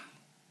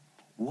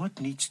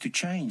 what needs to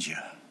change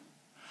here?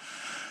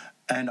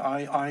 And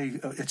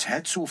it's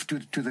hats off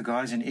to the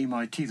guys in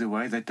MIT, the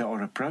way that they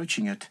are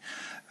approaching it.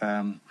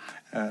 And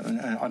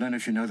I don't know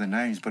if you know the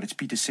names, but it's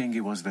Peter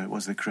Senge was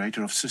the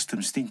creator of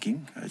Systems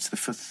Thinking. It's the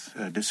fifth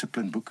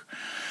discipline book.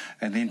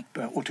 And then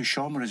Otto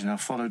Scharmer has now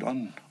followed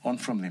on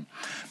from them.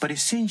 But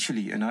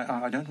essentially, and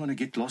I don't want to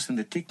get lost in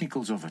the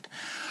technicals of it,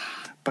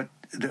 but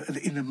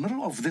in the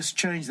middle of this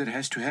change that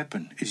has to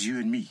happen is you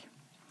and me,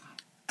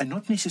 and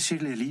not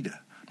necessarily a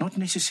leader. Not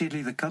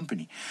necessarily the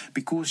company,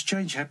 because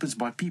change happens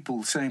by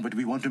people saying, but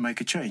we want to make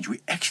a change.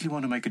 We actually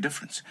want to make a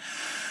difference.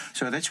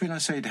 So that's when I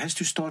say it has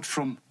to start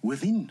from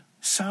within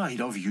side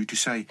of you to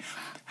say,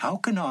 how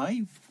can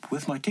I,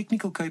 with my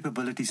technical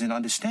capabilities and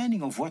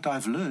understanding of what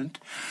I've learned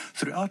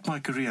throughout my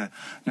career,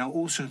 now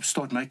also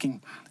start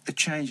making a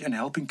change and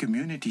helping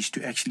communities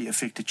to actually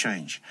affect a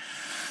change.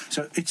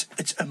 So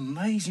it's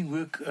amazing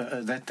work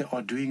that they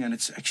are doing, and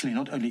it's actually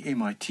not only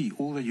MIT,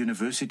 all the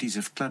universities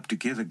have clubbed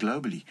together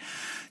globally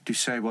to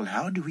say, well,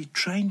 how do we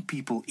train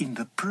people in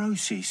the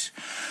process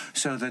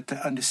so that they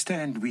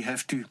understand we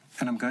have to,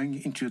 and I'm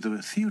going into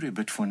the theory a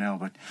bit for now,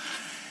 but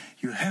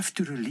you have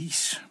to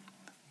release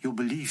your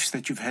beliefs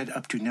that you've had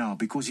up to now,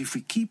 because if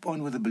we keep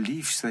on with the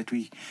beliefs that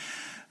we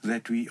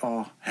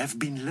have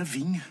been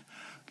living,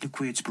 look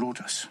where it's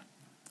brought us.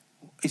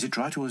 Is it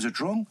right or is it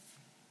wrong?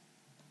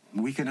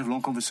 We can have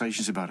long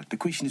conversations about it. The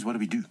question is, what do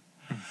we do?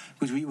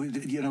 Because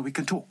we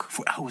can talk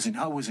for hours and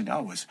hours and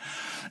hours,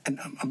 and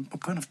I'm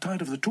kind of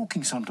tired of the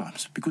talking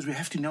sometimes, because we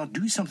have to now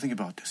do something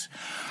about this.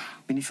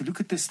 I mean, if you look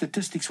at the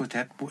statistics, what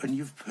happened, and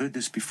you've heard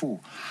this before,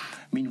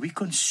 I mean, we're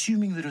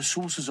consuming the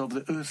resources of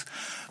the earth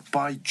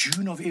by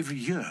June of every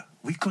year.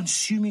 We're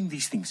consuming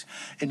these things.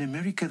 In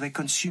America, they're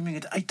consuming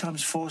it 8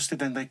 times faster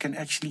than they can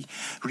actually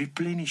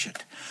replenish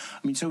it.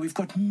 I mean, so we've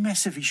got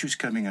massive issues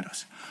coming at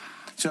us.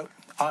 So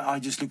I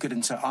just look at it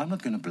and say, I'm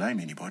not going to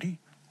blame anybody.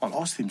 I'll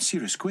ask them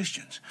serious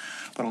questions,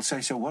 but I'll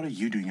say, so what are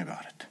you doing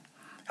about it?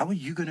 How are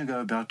you going to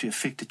go about to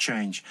affect a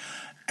change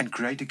and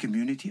create a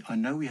community? I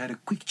know we had a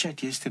quick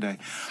chat yesterday,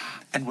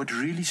 and what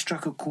really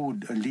struck a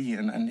chord, Lee,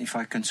 and if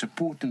I can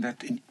support in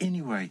that in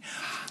any way,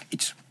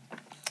 it's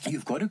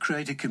you've got to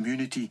create a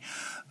community.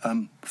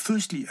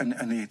 Firstly, and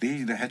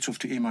the hats off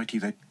to MIT,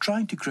 they're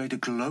trying to create a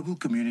global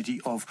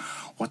community of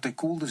what they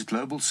call this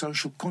global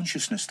social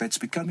consciousness that's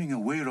becoming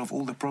aware of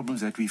all the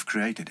problems that we've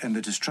created and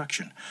the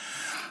destruction.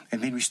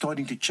 And then we're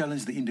starting to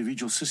challenge the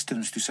individual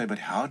systems to say, but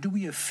how do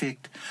we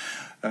affect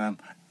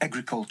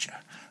agriculture?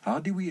 How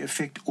do we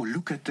affect or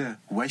look at the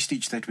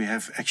wastage that we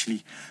have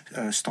actually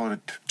started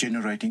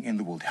generating in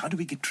the world? How do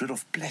we get rid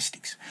of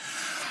plastics?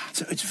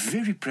 So it's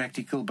very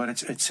practical, but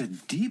it's a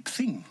deep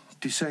thing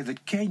to say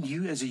that can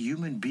you as a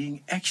human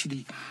being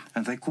actually,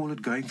 and they call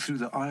it going through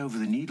the eye of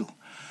the needle,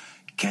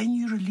 can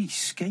you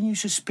release, can you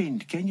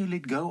suspend, can you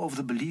let go of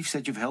the beliefs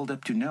that you've held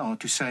up to now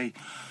to say,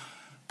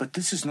 but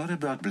this is not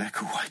about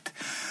black or white.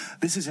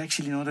 This is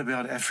actually not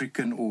about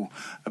African or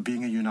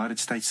being a United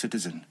States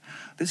citizen.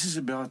 This is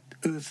about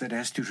Earth that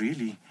has to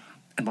really,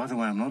 and by the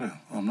way, I'm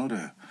not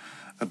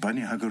a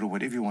bunny hugger or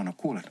whatever you want to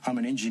call it. I'm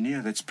an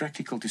engineer that's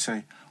practical to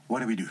say, what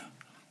do we do?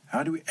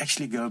 How do we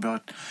actually go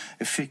about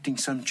affecting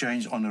some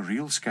change on a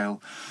real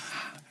scale?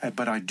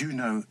 But I do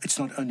know it's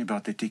not only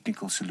about the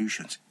technical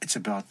solutions. It's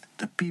about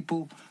the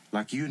people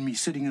like you and me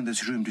sitting in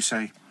this room to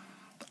say,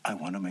 I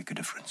want to make a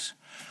difference.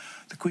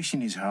 The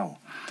question is how.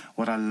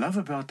 What I love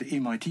about the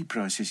MIT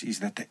process is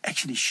that they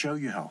actually show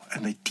you how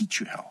and they teach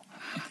you how.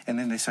 And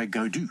then they say,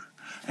 go do,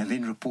 and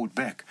then report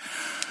back.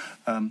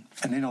 And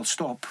then I'll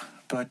stop.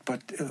 But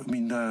I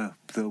mean, the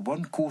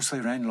one course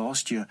they ran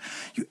last year,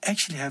 you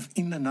actually have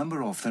in the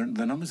number of,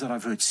 the numbers that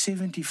I've heard,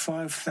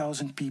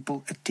 75,000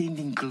 people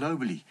attending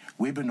globally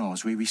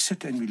webinars where we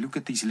sit and we look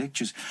at these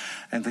lectures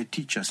and they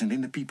teach us. And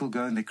then the people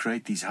go and they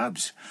create these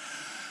hubs.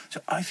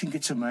 So I think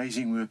it's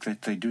amazing work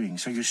that they're doing.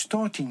 So you're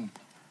starting...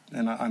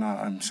 And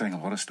I'm saying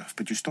a lot of stuff,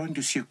 but you're starting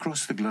to see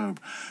across the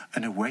globe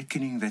an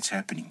awakening that's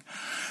happening,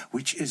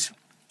 which is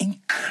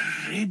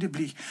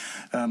incredibly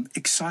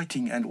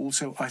exciting and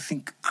also, I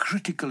think,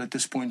 critical at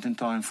this point in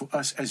time for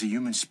us as a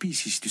human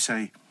species to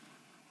say,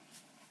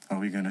 are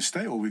we going to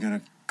stay or are we going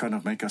to kind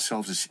of make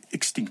ourselves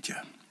extinct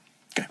here?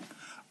 Okay.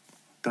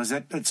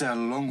 It's a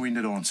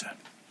long-winded answer.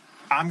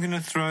 I'm going to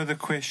throw the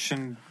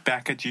question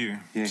back at you.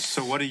 Yes.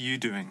 So what are you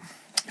doing?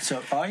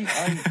 So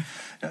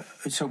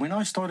so when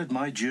I started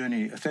my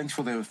journey, thanks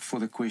for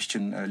the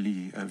question,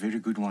 Lee, a very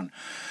good one.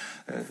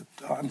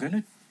 I'm going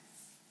to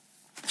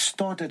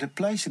start at a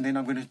place, and then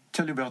I'm going to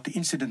tell you about the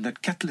incident,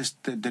 that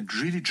catalyst that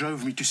really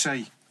drove me to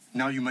say,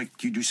 now you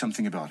do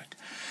something about it.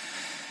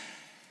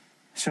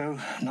 So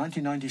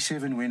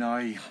 1997, when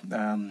I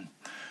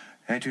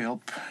had to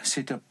help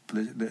set up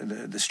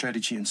the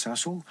strategy in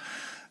Sasol,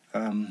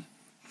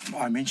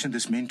 I mentioned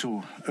this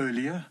mentor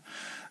earlier.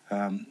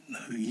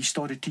 He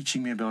started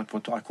teaching me about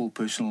what I call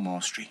personal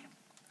mastery.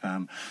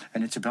 And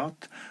it's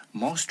about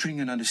mastering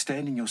and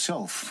understanding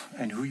yourself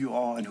and who you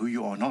are and who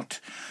you are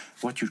not,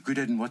 what you're good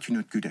at and what you're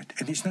not good at.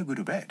 And there's no good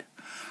or bad.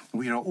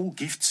 We are all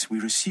gifts. We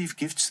receive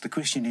gifts. The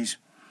question is,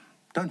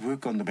 don't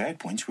work on the bad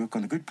points, work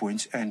on the good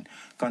points and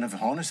kind of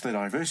harness the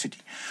diversity.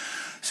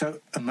 So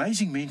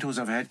amazing mentors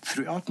I've had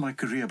throughout my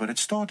career, but it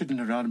started in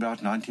around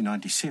about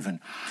 1997,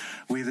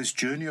 where this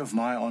journey of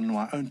mine on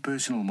my own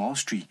personal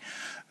mastery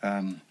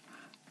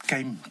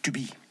came to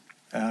be.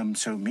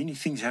 So many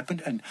things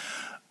happened, and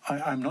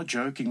I'm not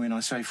joking when I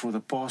say for the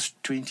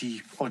past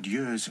 20-odd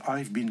years,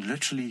 I've been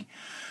literally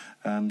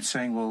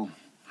saying, well,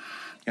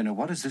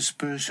 what is this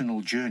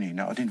personal journey?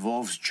 Now, it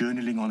involves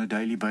journaling on a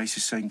daily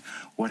basis, saying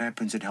what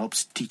happens. It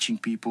helps teaching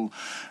people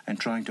and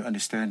trying to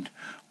understand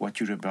what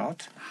you're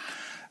about.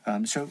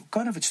 So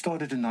kind of it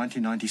started in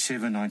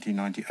 1997,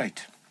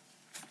 1998.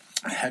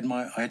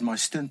 I had my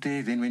stint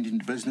there, then went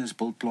into business,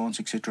 built plants,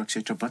 etc.,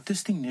 etc. But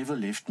this thing never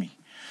left me.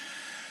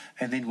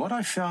 And then what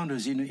I found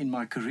is in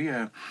my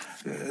career,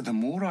 the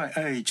more I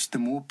aged, the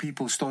more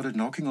people started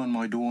knocking on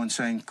my door and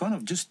saying, kind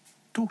of just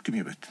talk to me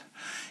a bit.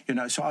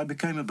 So I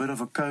became a bit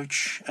of a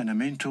coach and a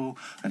mentor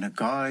and a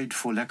guide,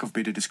 for lack of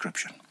better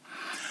description.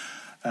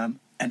 And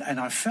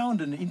I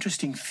found an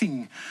interesting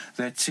thing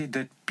that said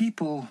that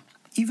people,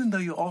 even though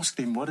you ask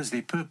them what is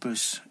their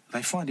purpose,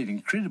 they find it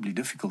incredibly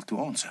difficult to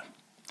answer.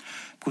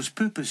 Because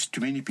purpose to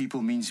many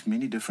people means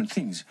many different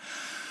things.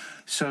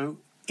 So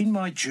in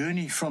my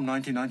journey from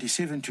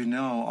 1997 to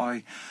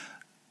now,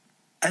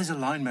 as a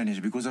line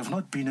manager, because I've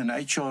not been an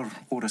HR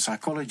or a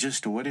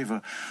psychologist or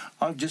whatever,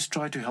 I've just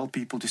tried to help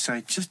people to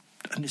say, just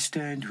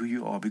understand who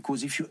you are.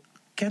 Because if you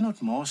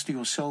cannot master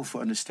yourself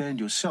or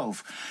understand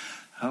yourself,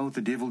 how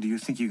the devil do you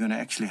think you're going to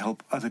actually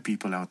help other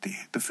people out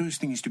there? The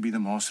first thing is to be the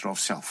master of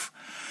self.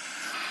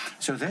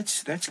 So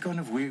that's kind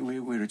of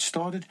where it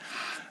started.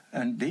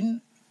 And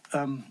then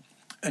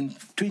in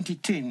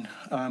 2010,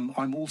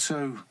 I'm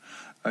also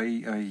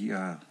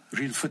a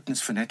real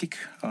fitness fanatic.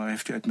 I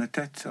have to admit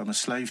that. I'm a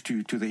slave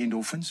to the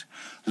endorphins.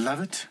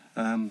 Love it,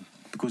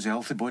 because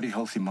healthy body,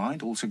 healthy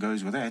mind also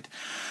goes with that.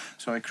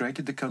 So I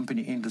created the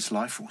company Endless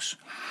Life Force.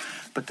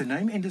 But the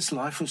name Endless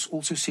Life Force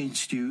also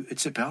sends to you,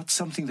 it's about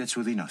something that's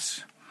within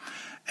us.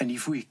 And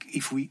if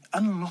we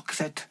unlock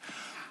that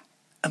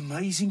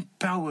amazing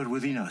power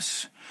within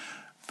us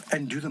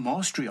and do the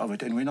mastery of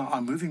it, and when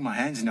I'm moving my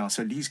hands now,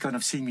 so Lee's kind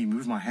of seeing me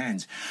move my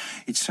hands,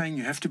 it's saying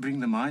you have to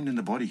bring the mind and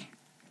the body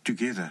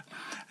together.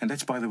 And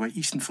that's, by the way,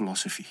 Eastern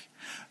philosophy,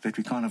 that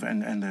we kind of,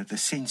 and the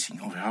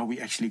sensing of how we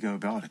actually go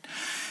about it.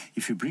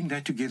 If you bring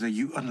that together,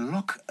 you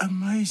unlock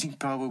amazing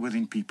power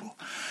within people.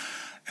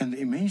 And the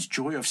immense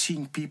joy of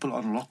seeing people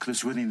unlock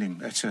this within them,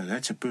 that's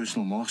a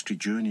personal mastery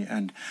journey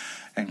and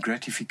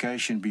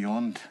gratification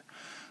beyond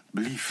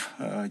belief,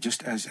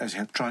 just as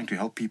trying to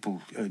help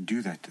people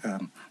do that.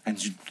 And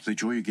the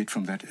joy you get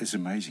from that is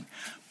amazing.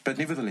 But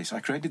nevertheless,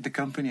 I created the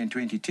company in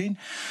 2010,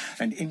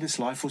 and Endless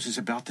Life Force is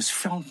about this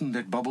fountain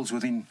that bubbles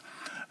within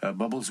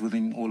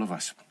all of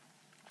us.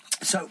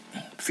 So,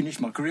 finished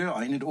my career.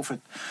 I ended off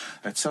at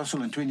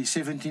Sasol in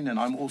 2017, and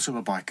I'm also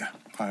a biker.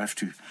 I have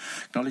to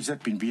acknowledge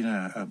that. Been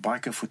a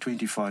biker for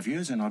 25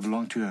 years, and I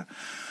belong to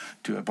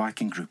a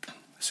biking group.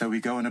 So we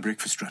go on a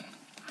breakfast run.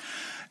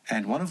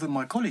 And one of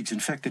my colleagues,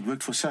 in fact, that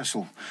worked for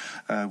Sasol,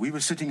 we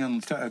were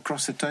sitting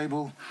across the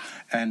table,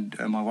 and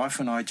my wife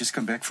and I had just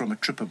come back from a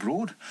trip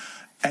abroad,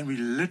 and we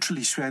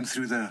literally swam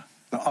through the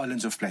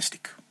islands of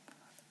plastic.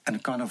 And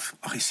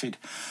I said,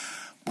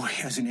 boy,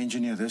 as an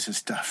engineer, this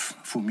is tough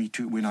for me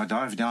to, when I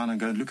dive down and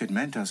go and look at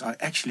mantas, I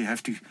actually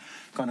have to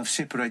kind of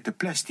separate the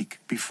plastic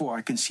before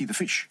I can see the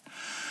fish.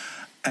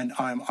 And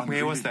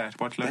Where was that?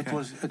 What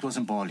location? It was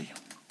in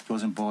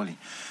Bali.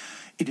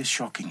 It is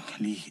shocking,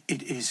 Lee.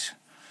 It is.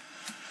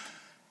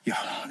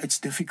 Yeah, it's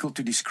difficult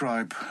to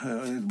describe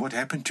what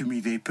happened to me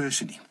there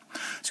personally.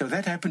 So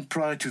that happened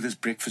prior to this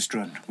breakfast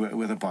run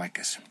with the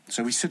bikers.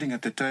 So we're sitting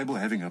at the table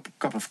having a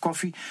cup of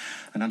coffee,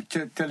 and I'm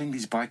telling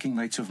these biking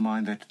mates of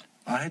mine that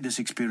I had this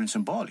experience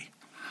in Bali.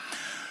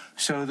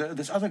 So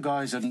there's other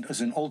guys,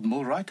 as an old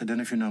millwright, I don't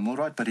know if you know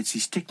millwright, but it's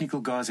these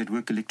technical guys that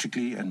work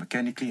electrically and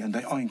mechanically, and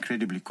they are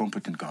incredibly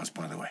competent guys,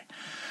 by the way.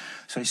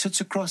 So he sits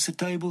across the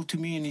table to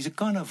me, and he's a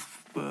kind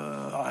of,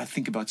 I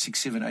think about 6,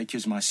 7, 8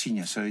 years my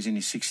senior, so he's in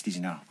his 60s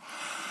now.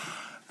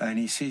 And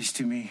he says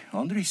to me,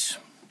 Andries,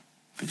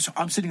 so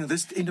I'm sitting on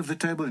this end of the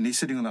table, and he's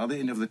sitting on the other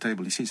end of the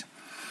table. He says,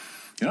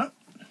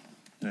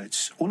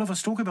 it's all of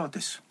us talk about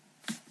this.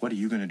 What are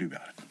you going to do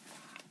about it?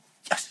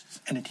 Yes.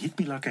 And it hit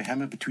me like a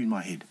hammer between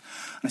my head.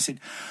 And I said,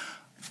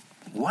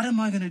 what am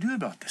I going to do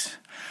about this?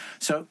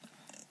 So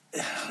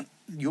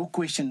your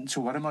question, so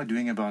what am I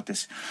doing about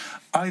this?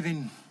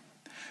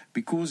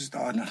 Because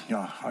I'm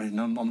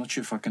not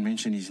sure if I can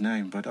mention his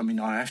name, but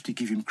I have to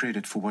give him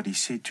credit for what he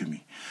said to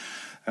me.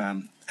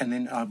 And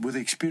then with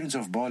the experience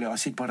of Bali, I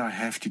said, but I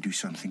have to do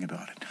something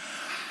about it.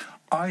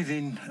 I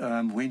then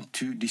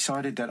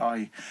decided that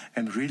I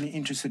am really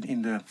interested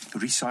in the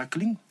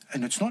recycling.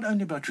 And it's not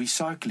only about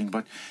recycling,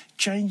 but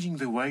changing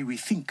the way we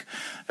think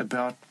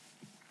about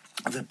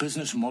the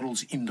business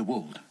models in the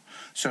world.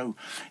 So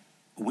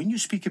when you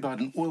speak about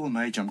an oil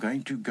major, I'm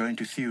going to go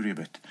into theory a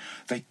bit.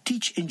 They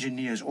teach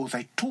engineers, or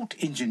they taught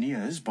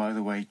engineers, by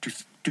the way,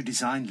 to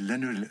design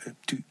linearly.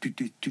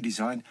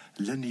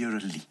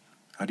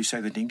 How do you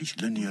say that in English?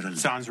 Linearly.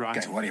 Sounds right.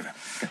 Okay, whatever.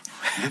 Okay.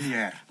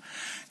 Linear.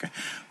 Okay.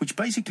 Which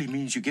basically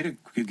means you get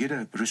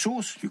a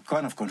resource, you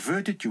kind of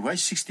convert it, you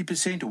waste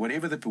 60% or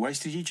whatever the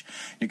wastage,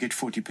 you get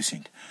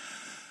 40%.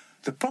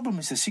 The problem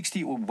is the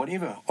 60 or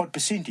whatever odd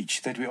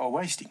percentage that we are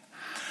wasting.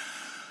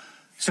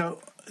 So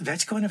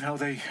that's kind of how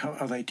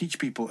they teach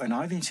people. And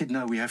I then said,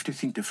 no, we have to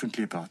think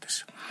differently about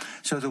this.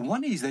 So the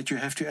one is that you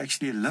have to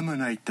actually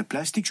eliminate the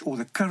plastics or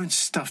the current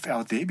stuff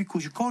out there,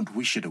 because you can't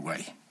wish it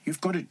away. You've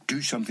got to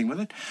do something with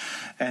it.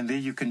 And there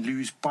you can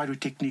use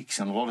pyrotechnics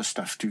and a lot of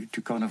stuff to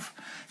kind of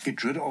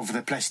get rid of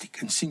the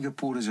plastic. And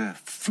Singapore is a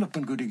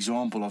flippin' good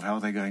example of how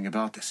they're going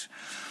about this.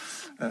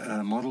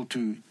 A model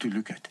to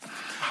look at.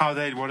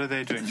 What are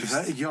they doing?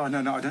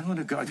 I don't want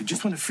to go. I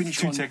just want to finish.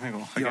 Too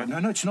technical. Okay. Yeah,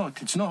 no, it's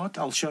not. It's not.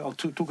 I'll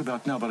talk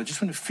about it now, but I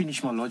just want to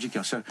finish my logic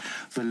here. So,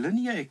 the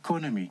linear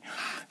economy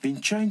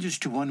then changes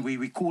to one where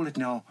we call it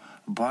now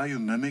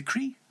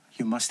biomimicry.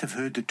 You must have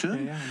heard the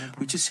term,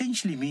 which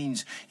essentially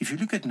means if you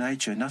look at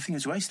nature, nothing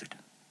is wasted.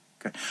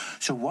 Okay.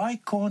 So why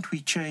can't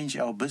we change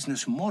our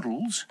business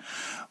models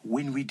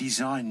when we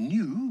design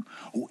new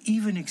or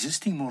even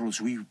existing models?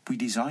 We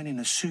design in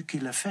a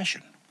circular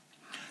fashion.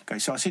 Okay,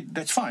 so I said,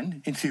 that's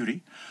fine in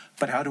theory,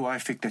 but how do I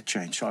affect that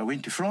change? So I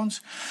went to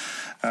France.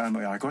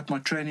 I got my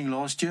training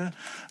last year,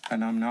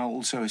 and I'm now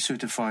also a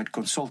certified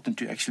consultant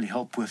to actually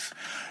help with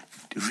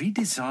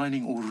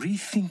redesigning or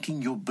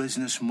rethinking your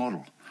business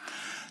model.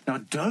 Now,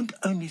 don't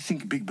only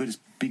think big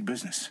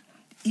business.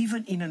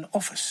 Even in an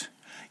office,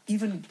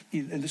 even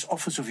in this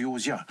office of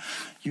yours,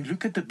 you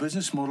look at the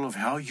business model of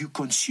how you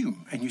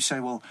consume, and you say,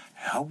 well,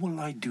 how will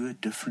I do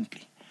it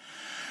differently?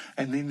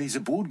 And then there's a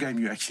board game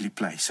you actually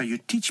play. So you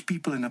teach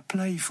people in a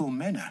playful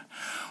manner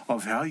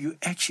of how you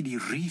actually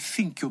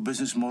rethink your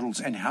business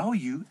models and how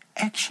you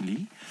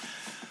actually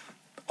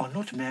are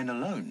not man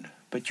alone,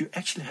 but you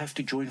actually have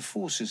to join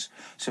forces.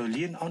 So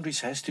Leon Andres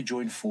has to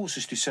join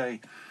forces to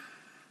say,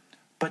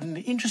 but in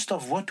the interest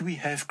of what we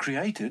have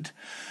created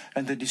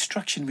and the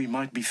destruction we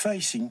might be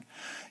facing,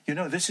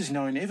 this is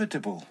now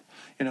inevitable.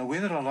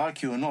 Whether I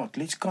like you or not,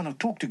 let's kind of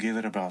talk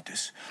together about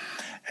this.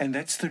 And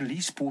that's the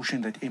release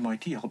portion that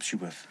MIT helps you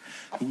with.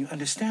 And you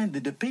understand the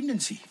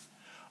dependency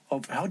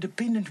of how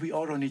dependent we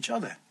are on each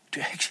other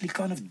to actually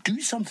kind of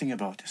do something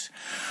about this.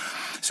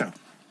 So,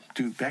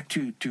 back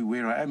to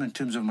where I am in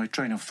terms of my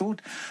train of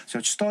thought. So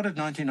it started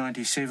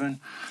 1997,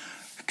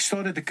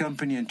 started the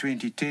company in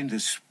 2010,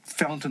 this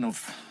fountain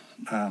of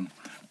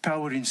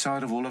power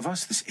inside of all of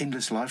us, this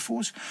endless life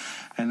force.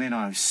 And then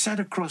I sat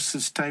across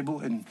this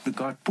table and the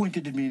guy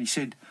pointed at me and he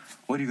said,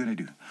 what are you going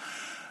to do?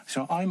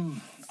 So I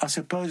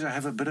suppose I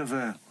have a bit of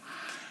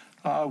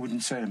I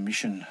wouldn't say a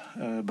mission,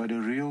 but a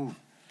real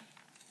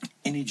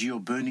energy or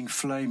burning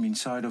flame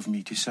inside of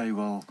me to say,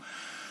 well,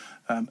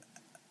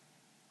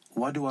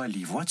 what do I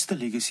leave? What's the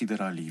legacy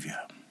that I leave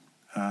here?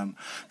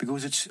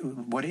 Because it's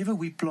whatever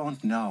we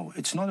plant now,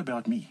 it's not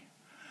about me.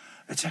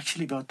 It's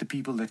actually about the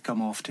people that come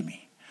after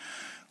me.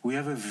 We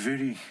have a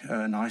very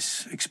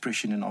nice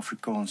expression in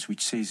Afrikaans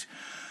which says,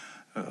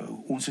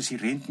 ons is die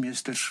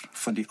rentmeesters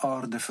van die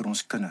aarde vir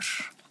ons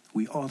kinders.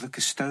 We are the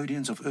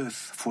custodians of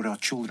earth for our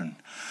children.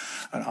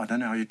 I don't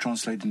know how you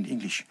translate it in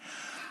English.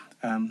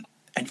 And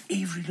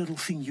every little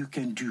thing you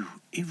can do,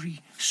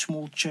 every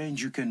small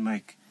change you can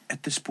make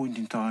at this point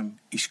in time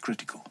is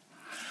critical.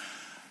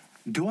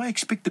 Do I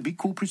expect the big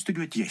corporates to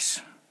do it?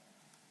 Yes.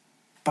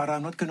 But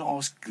I'm not going to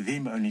ask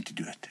them only to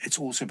do it. It's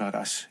also about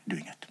us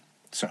doing it.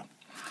 So,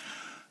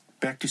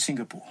 back to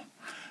Singapore.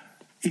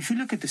 If you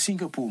look at the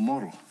Singapore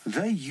model,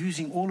 they're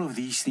using all of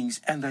these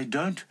things and they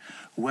don't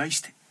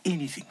waste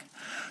anything.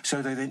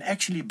 So they then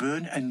actually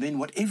burn, and then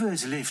whatever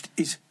is left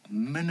is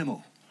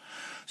minimal.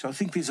 So I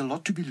think there's a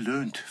lot to be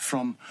learned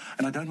from,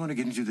 and I don't want to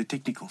get into the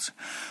technicals,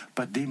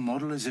 but their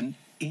model is an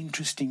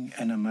interesting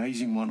and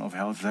amazing one of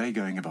how they're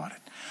going about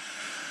it.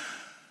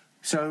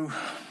 So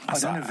I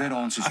don't know if that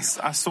answers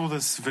you. I saw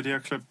this video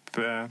clip,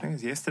 I think it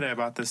was yesterday,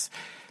 about this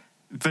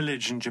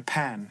village in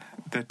Japan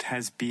that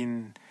has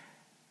been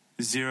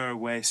zero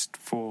waste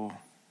for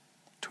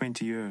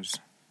 20 years.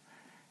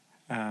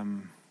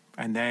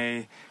 And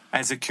they,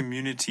 as a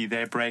community,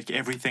 they break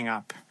everything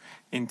up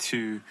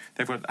into,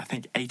 they've got, I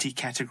think, 80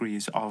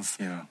 categories of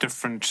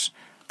different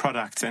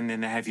products, and then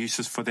they have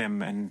uses for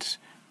them and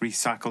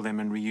recycle them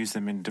and reuse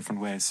them in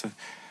different ways. So,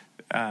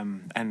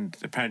 and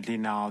apparently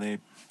now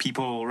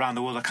people around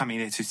the world are coming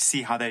there to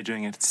see how they're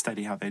doing it,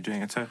 study how they're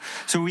doing it.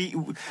 So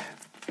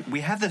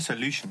we have the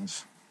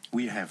solutions.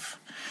 We have,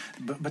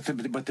 but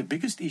the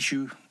biggest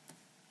issue,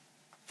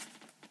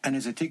 and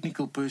as a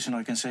technical person,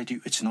 I can say to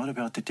you, it's not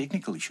about the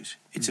technical issues.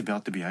 It's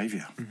about the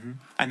behavior. Mm-hmm.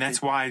 And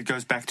that's why it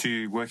goes back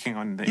to working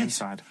on the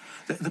inside.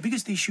 The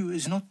biggest issue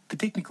is not the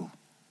technical.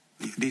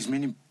 There's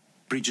many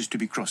bridges to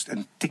be crossed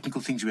and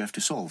technical things we have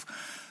to solve.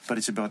 But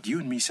it's about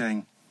you and me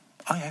saying,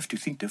 I have to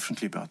think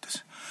differently about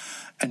this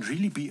and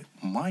really be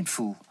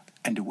mindful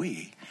and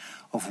aware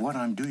of what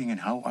I'm doing and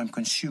how I'm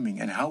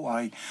consuming and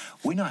how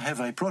when I have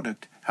a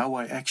product, how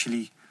I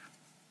actually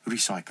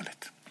recycle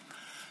it.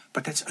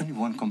 But that's only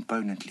one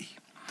component, Lee.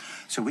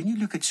 So when you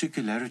look at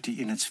circularity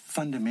in its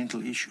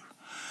fundamental issue,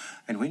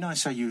 And when I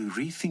say you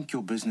rethink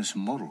your business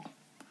model,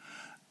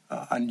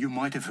 and you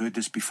might have heard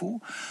this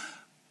before,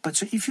 but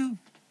so if you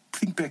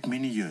think back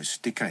many years,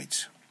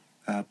 decades,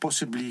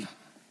 possibly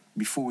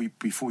before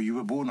you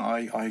were born,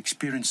 I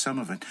experienced some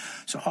of it.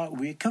 So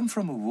we come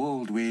from a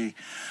world where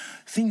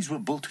things were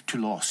built to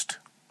last.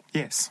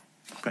 Yes.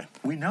 Okay.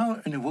 We're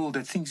now in a world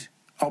that things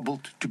are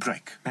built to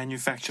break.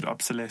 Manufactured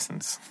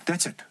obsolescence.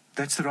 That's it.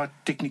 That's the right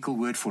technical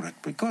word for it.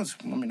 Because,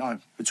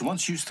 it's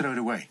once used, throw it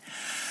away.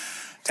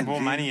 There's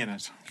more money in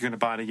it. You're going to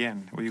buy it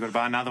again. Or you've got to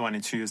buy another one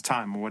in 2 years'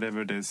 time, or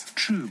whatever it is.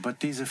 True, but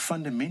there's a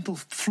fundamental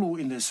flaw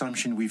in the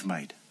assumption we've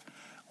made.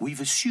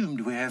 We've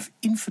assumed we have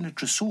infinite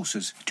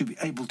resources to be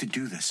able to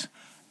do this.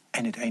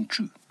 And it ain't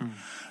true.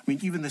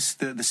 Even the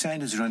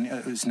sand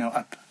is now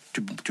up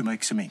to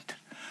make cement.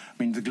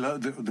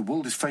 The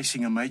world is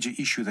facing a major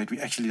issue that we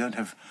actually don't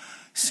have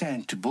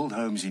sand to build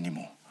homes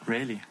anymore.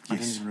 Really? Yes. I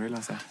didn't even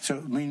realize that.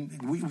 So,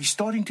 we're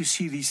starting to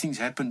see these things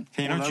happen.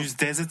 Can you not use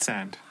desert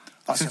sand?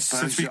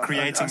 Since we're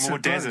creating more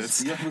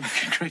deserts. Yeah, we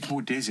can create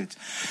more deserts.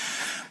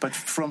 But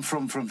from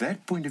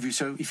that point of view,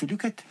 so if you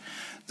look at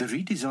the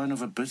redesign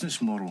of a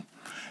business model,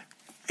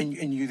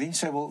 and you then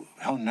say, well,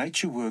 how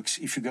nature works,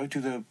 if you go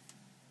to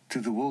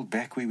the world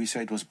back where we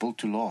say it was built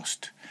to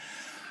last,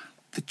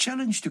 the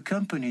challenge to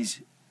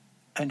companies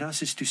and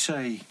us is to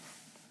say,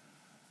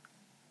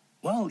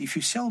 well, if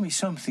you sell me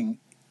something,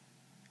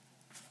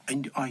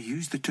 and I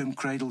use the term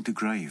cradle to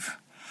grave,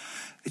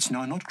 it's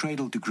now not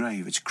cradle to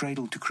grave, it's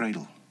cradle to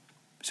cradle.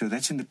 So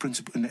that's in the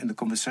principle, in the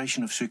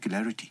conversation of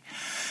circularity.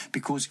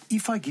 Because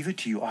if I give it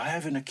to you, I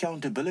have an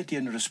accountability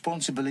and a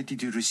responsibility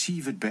to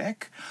receive it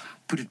back,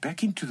 put it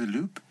back into the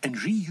loop, and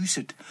reuse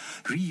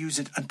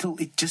it until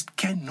it just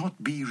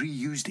cannot be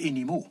reused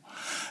anymore.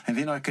 And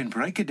then I can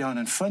break it down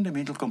in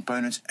fundamental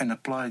components and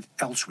apply it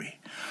elsewhere.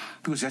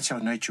 Because that's how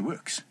nature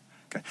works.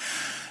 Okay.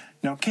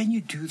 Now, can you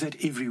do that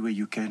everywhere?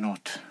 You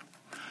cannot.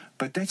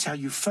 But that's how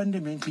you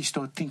fundamentally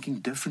start thinking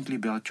differently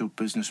about your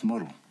business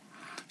model.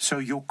 So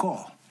your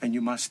car, and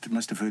you must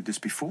have heard this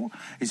before,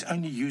 is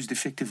only used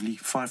effectively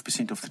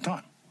 5% of the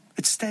time.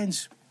 It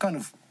stands kind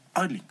of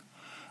idling,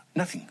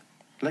 nothing,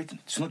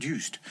 latent, it's not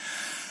used.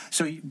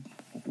 So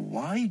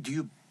why do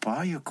you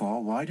buy a car?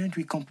 Why don't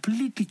we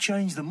completely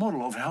change the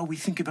model of how we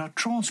think about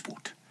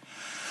transport?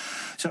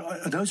 So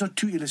those are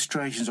two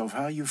illustrations of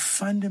how you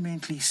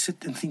fundamentally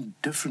sit and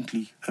think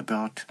differently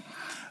about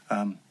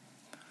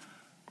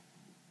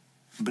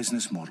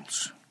business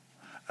models.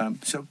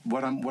 So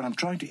what I'm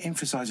trying to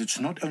emphasize, it's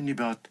not only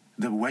about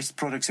the waste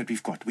products that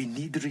we've got. We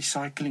need the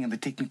recycling and the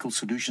technical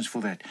solutions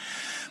for that.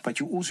 But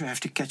you also have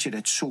to catch it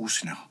at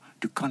source now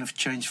to kind of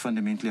change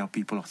fundamentally how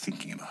people are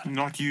thinking about it.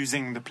 Not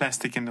using the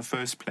plastic in the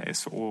first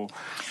place, or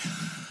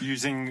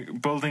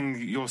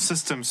building your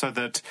system so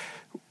that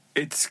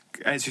it's,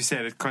 as you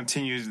said, it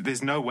continues.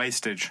 There's no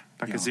wastage,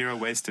 a zero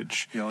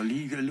wastage. Yeah,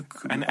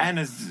 look.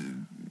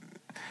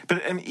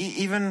 But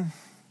even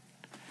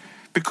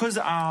because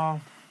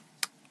our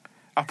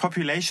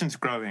population's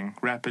growing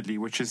rapidly,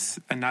 which is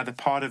another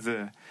part of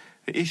the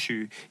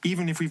issue.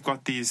 Even if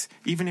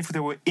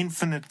there were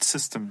infinite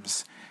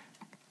systems,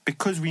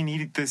 because we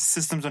needed the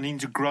systems are needing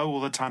to grow all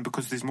the time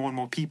because there's more and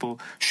more people,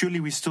 surely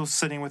we're still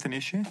sitting with an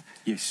issue?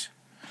 Yes.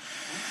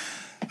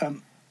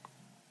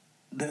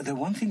 The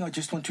one thing I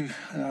just want to,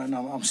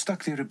 I'm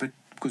stuck there a bit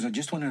because I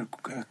just want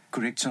to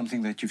correct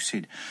something that you've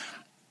said.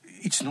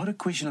 It's not a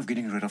question of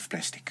getting rid of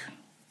plastic.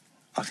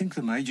 I think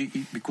the major,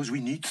 because we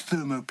need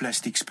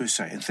thermoplastics per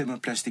se, and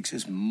thermoplastics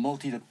is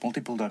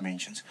multiple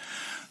dimensions.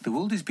 The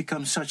world has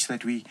become such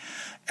that we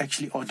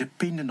actually are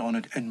dependent on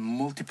it in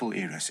multiple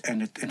areas,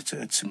 and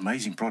it's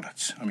amazing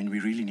products. We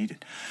really need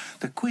it.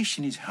 The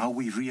question is how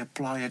we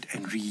reapply it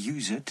and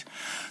reuse it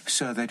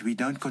so that we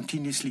don't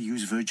continuously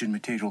use virgin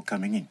material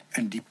coming in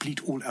and deplete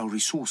all our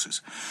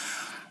resources.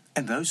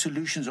 And those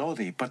solutions are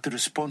there, but the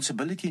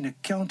responsibility and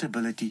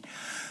accountability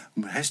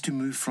has to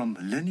move from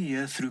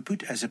linear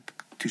throughput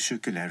to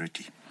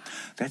circularity.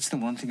 That's the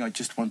one thing I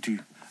just want to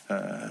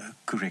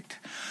correct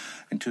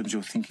in terms of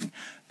your thinking.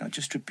 Now,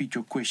 just repeat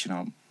your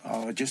question.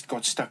 I just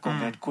got stuck on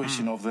that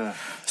question of the.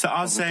 So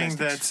I was saying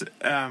that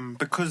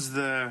because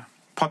the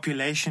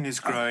population is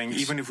growing,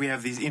 even if we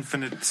have these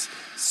infinite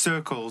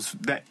circles,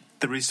 that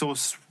the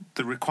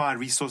required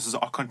resources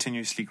are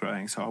continuously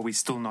growing. So are we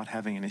still not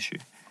having an issue?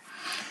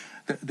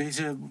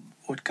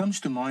 What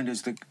comes to mind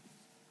is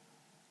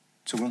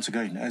so once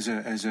again, as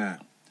a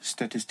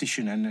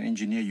statistician and an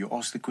engineer, you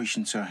ask the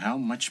question, so how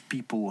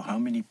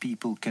many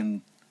people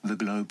can the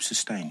globe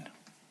sustain?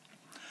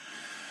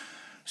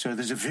 So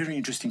there's a very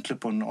interesting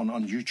clip on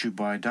YouTube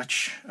by a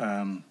Dutch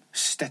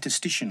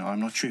statistician.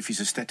 I'm not sure if he's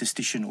a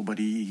statistician but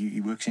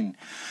he works in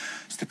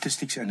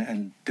statistics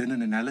and did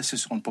an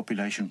analysis on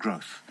population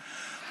growth.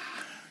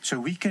 So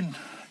we can,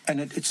 and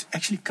it's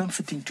actually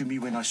comforting to me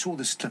when I saw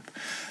this clip,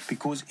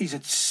 because is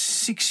it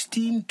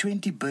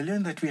 20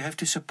 billion that we have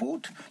to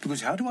support?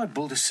 Because how do I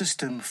build a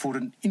system for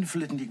an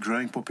infinitely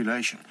growing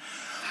population?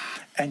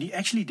 And he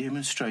actually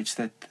demonstrates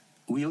that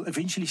we'll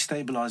eventually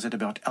stabilize at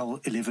about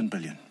 11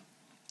 billion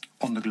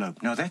on the globe.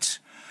 Now that's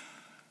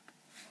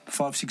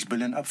 5-6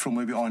 billion up from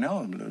where we are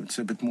now. It's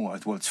a bit more.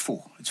 Well, it's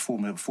 4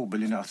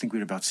 billion. I think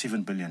we're about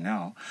 7 billion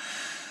now.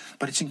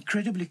 But it's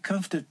incredibly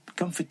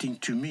comforting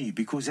to me,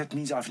 because that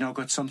means I've now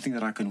got something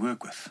that I can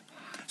work with.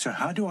 So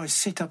how do I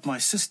set up my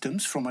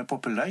systems from a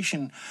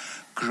population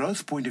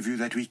growth point of view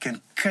that we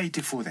can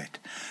cater for that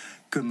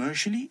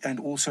commercially and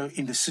also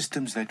in the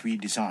systems that we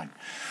design?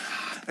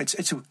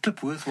 It's a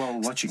clip worthwhile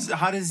watching. So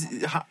how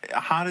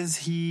does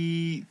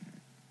he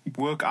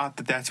work out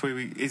that that's where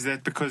is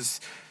that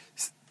because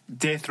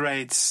death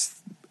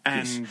rates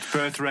and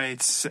birth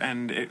rates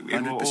and it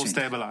will all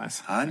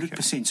stabilize? 100%.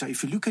 Okay. So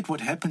if you look at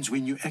what happens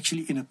when you're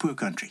actually in a poor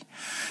country,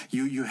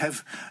 you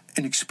have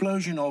an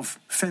explosion of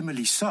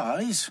family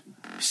size,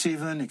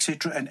 7,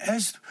 etc. And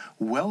as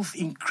wealth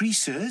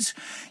increases,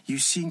 you're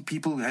seeing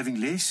people having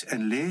less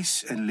and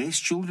less and less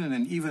children.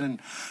 And even in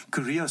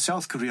Korea,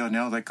 South Korea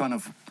now, they're kind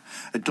of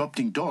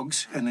adopting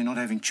dogs and they're not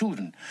having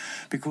children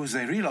because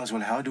they realize,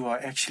 well, how do I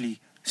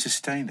actually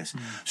sustain this?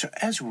 So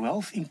as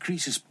wealth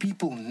increases,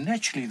 people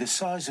naturally, the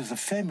size of the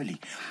family,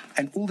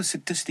 and all the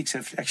statistics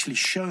have actually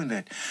shown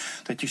that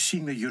you're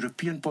seeing the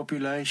European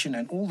population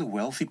and all the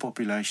wealthy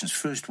populations,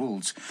 first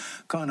worlds,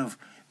 kind of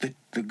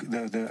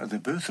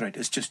the birth rate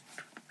is just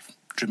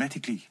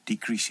dramatically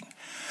decreasing.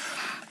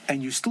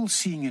 And you're still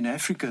seeing in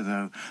Africa,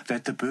 though,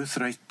 that the birth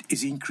rate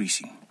is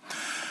increasing.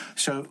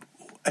 So,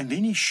 and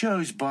then he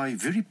shows by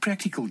very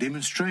practical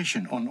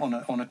demonstration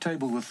on a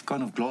table with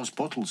kind of glass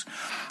bottles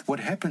what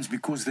happens,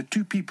 because the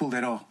two people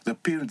that are the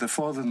parent, the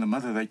father and the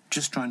mother, they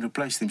just try and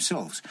replace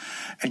themselves.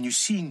 And you're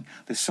seeing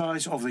the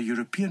size of the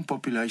European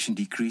population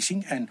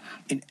decreasing. And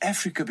in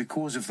Africa,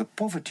 because of the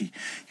poverty,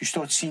 you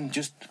start seeing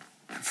just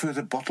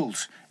further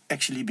bottles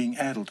actually being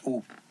added,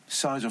 or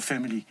size of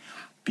family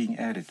being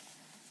added.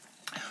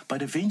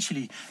 But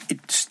eventually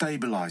it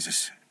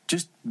stabilizes,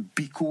 just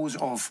because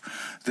of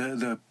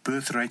the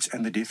birth rates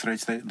and the death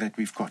rates that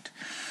we've got.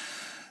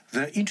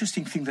 The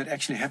interesting thing that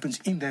actually happens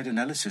in that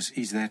analysis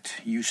is that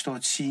you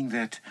start seeing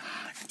that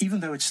even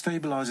though it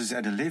stabilizes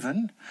at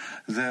 11,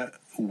 the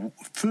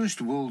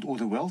first world or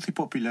the wealthy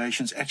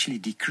populations actually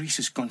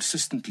decreases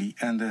consistently,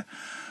 and the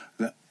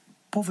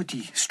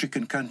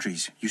poverty-stricken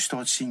countries, you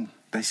start seeing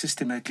they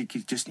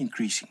systematically just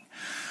increasing.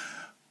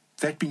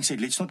 That being said,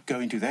 let's not go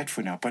into that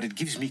for now, but it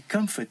gives me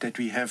comfort that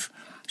we have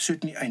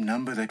certainly a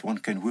number that one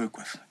can work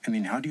with. And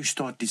then how do you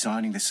start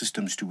designing the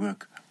systems to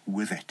work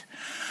with it?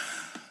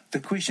 The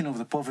question of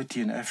the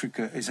poverty in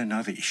Africa is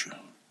another issue,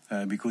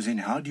 because then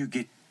how do you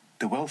get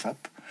the wealth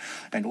up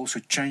and also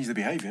change the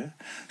behavior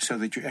so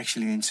that you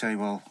actually then say,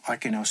 well, I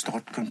can now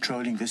start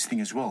controlling this thing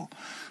as well.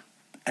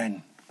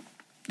 And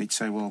let's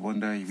say, well, one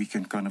day we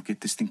can kind of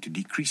get this thing to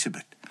decrease a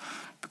bit.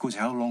 Because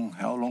how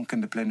long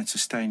can the planet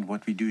sustain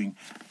what we're doing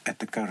at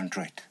the current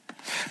rate?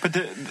 But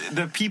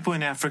the people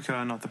in Africa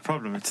are not the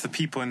problem. It's the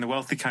people in the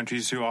wealthy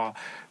countries who are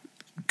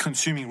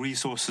consuming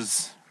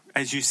resources.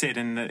 As you said,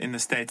 in the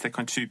States, they're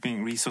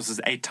consuming resources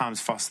 8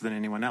 times faster than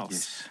anyone else.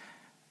 Yes.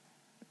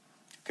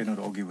 Cannot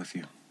argue with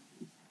you.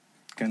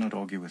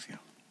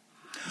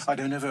 I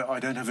don't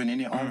have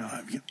any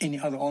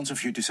other answer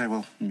for you to say,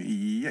 well,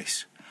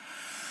 yes.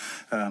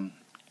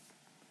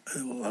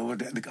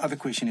 The other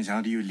question is,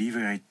 how do you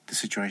alleviate the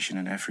situation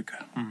in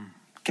Africa?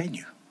 Can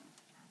you?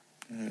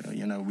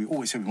 We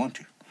always say we want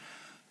to.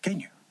 Can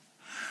you?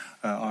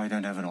 I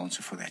don't have an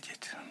answer for that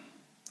yet.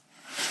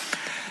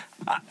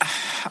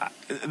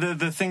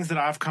 The things that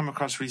I've come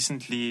across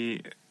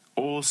recently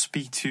all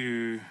speak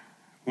to,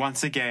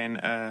 once again,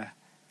 a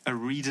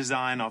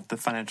redesign of the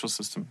financial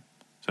system.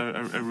 So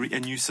a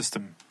new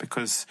system,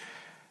 because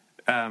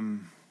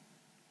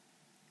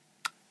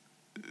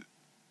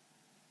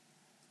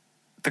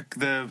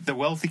the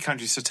wealthy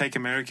countries, so take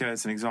America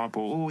as an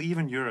example, or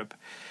even Europe,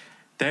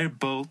 they're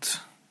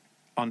built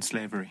on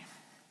slavery.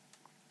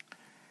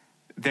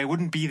 They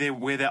wouldn't be there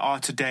where they are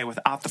today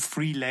without the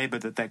free labor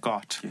that they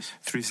got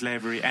through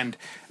slavery. And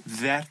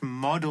that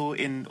model,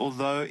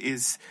 although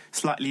is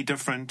slightly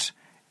different,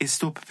 is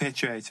still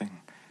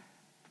perpetuating.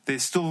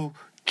 There's still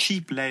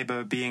cheap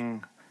labor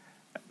being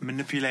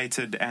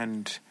manipulated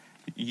and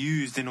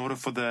used in order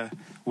for the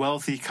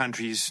wealthy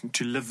countries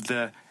to live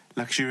the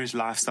luxurious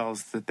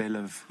lifestyles that they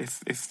live.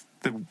 If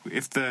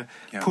the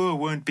poor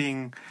weren't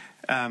being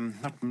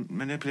not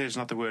manipulated is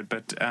not the word,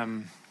 but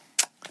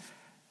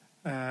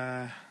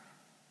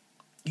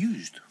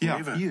used.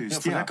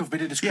 Used. For lack of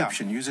better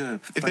description,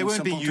 if they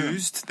weren't being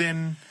used,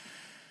 then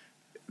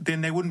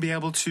they wouldn't be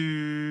able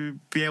to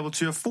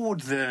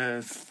afford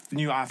the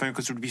new iPhone,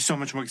 because it would be so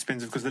much more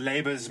expensive, because the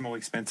labor is more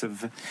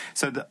expensive.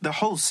 So the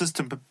whole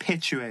system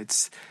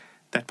perpetuates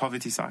that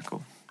poverty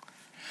cycle.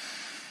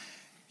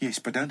 Yes,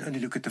 but don't only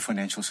look at the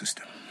financial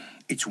system.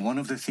 It's one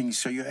of the things.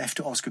 So you have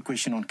to ask a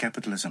question on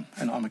capitalism,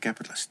 and I'm a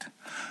capitalist.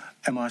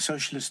 Am I a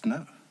socialist?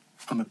 No.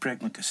 I'm a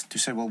pragmatist. To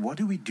say, well, what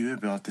do we do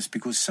about this?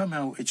 Because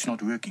somehow it's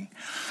not working.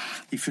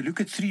 If you look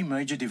at 3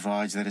 major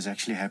divides that has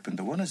actually happened,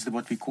 the one is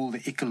what we call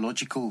the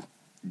ecological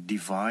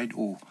divide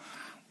or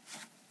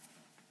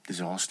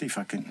disaster, if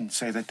I can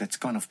say that, that's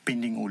kind of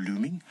pending or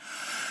looming.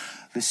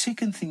 The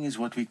second thing is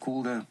what we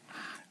call the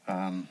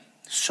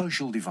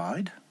social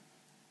divide.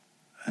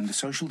 and the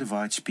social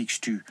divide speaks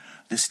to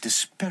this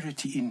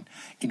disparity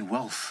in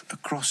wealth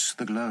across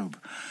the globe.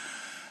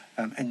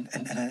 And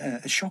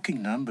a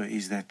shocking number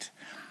is that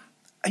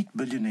 8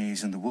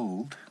 billionaires in the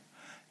world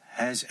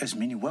has as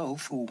many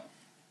wealth, or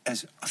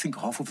as I think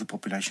half of the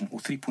population, or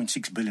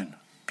 3.6 billion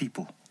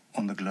people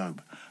on the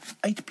globe.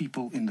 8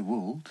 people in the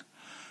world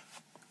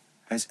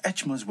has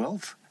as much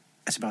wealth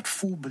as about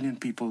 4 billion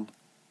people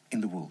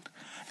in the world.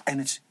 And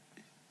it's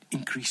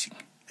increasing.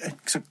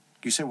 So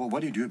you say, well,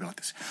 what do you do about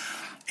this?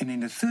 And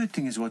then the third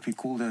thing is what we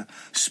call the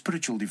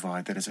spiritual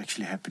divide that is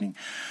actually happening.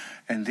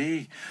 And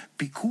there,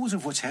 because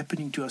of what's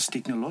happening to us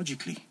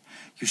technologically,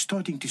 you're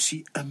starting to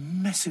see a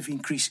massive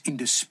increase in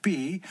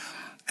despair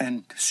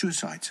and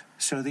suicides.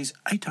 So there's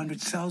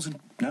 800,000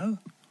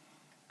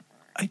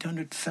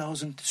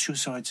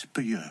 suicides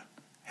per year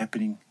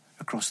happening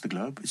across the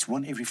globe. It's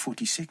 1 every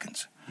 40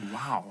 seconds.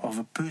 Wow. Of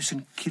a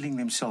person killing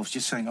themselves,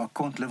 just saying, I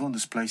can't live on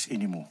this place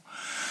anymore.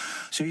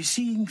 So you're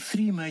seeing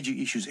 3 major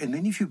issues. And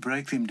then if you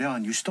break them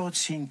down, you start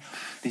seeing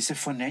there's a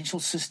financial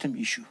system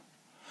issue.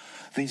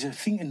 There's a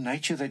thing in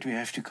nature that we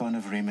have to kind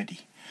of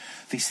remedy.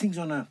 There's things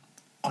on a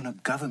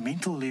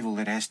governmental level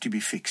that has to be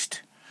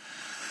fixed.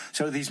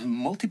 So there's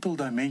multiple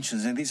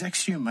dimensions, and there's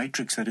actually a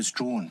matrix that is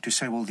drawn to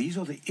say, well, these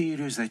are the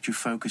areas that you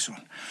focus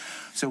on.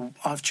 So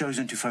I've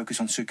chosen to focus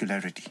on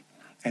circularity.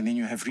 And then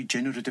you have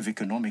regenerative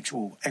economics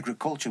or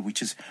agriculture,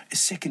 which is a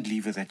second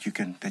lever that you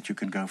can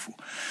go for.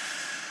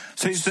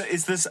 So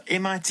is this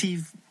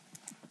MIT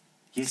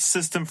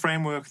system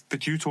framework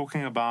that you're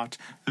talking about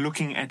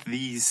looking at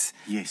these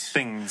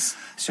things?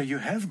 So you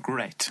have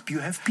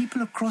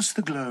people across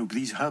the globe,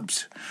 these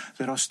hubs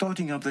that are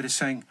starting up that are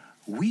saying,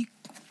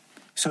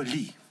 so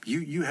Lee,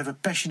 you have a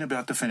passion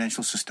about the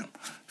financial system.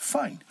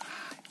 Fine.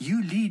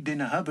 You lead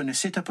in a hub and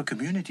set up a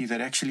community that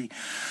actually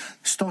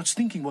starts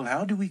thinking, well,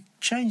 how do we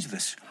change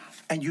this?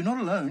 And you're not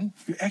alone.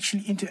 You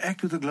actually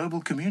interact with the global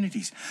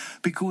communities,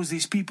 because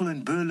there's people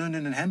in Berlin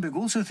and in Hamburg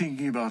also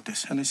thinking about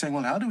this. And they're saying,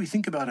 well, how do we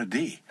think about it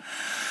there?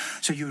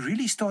 So you're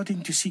really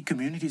starting to see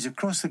communities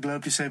across the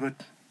globe to say, but,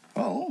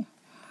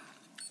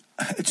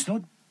 it's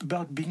not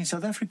about being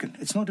South African.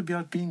 It's not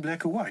about being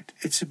black or white.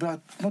 It's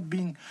about not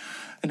being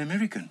an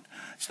American.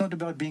 It's not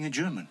about being a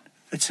German.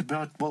 It's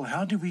about, well,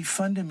 how do we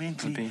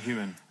fundamentally...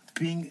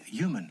 Being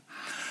human.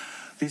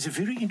 There's a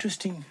very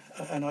interesting,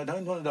 and I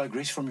don't want to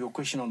digress from your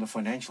question on the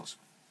financials,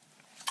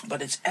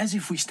 but it's as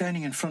if we're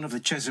standing in front of the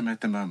chasm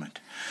at the moment,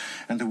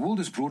 and the world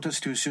has brought us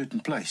to a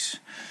certain place,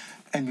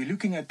 and we're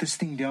looking at this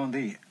thing down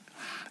there,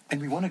 and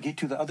we want to get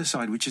to the other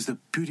side, which is the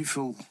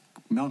beautiful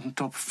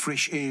mountaintop,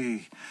 fresh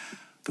air.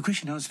 The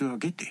question is, do I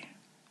get there?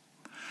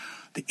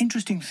 The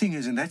interesting thing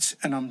is, and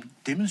I'm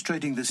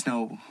demonstrating this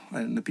now,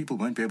 and the people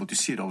won't be able to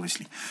see it,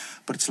 obviously,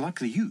 but it's like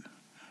the U.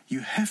 You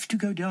have to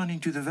go down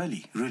into the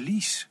valley,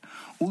 release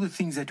all the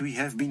things that we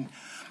have been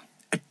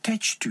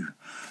attached to,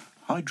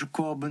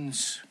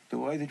 hydrocarbons, the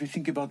way that we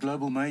think about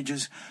global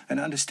majors, and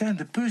understand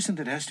the person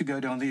that has to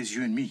go down there is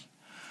you and me.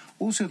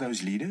 Also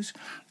those leaders,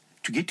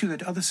 to get to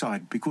that other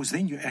side, because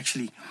then you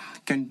actually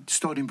can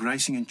start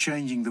embracing and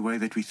changing the way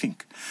that we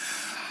think.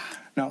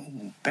 Now,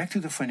 back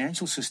to the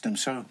financial system.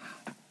 So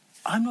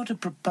I'm not a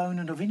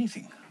proponent of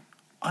anything.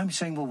 I'm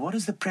saying, well, what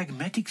is the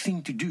pragmatic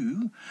thing to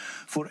do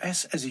for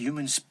us as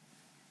human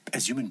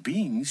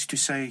beings to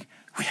say,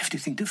 we have to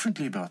think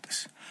differently about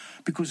this?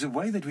 Because the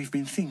way that we've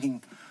been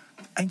thinking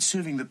ain't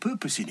serving the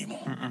purpose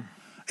anymore. Mm-mm.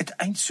 It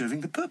ain't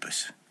serving the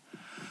purpose.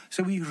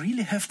 So we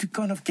really have to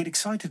kind of get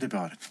excited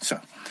about it. So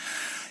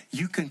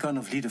you can kind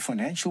of lead a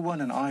financial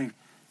one, and I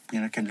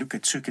can look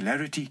at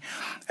circularity,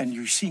 and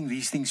you're seeing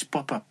these things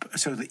pop up.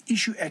 So the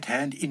issue at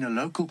hand in a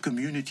local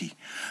community,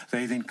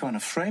 they then kind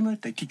of frame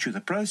it, they teach you the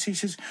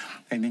processes,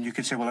 and then you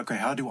can say, well, okay,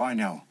 how do I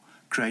now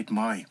create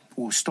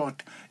or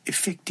start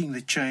affecting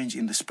the change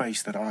in the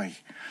space that I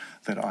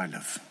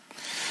live?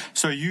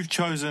 So you've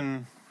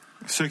chosen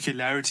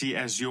circularity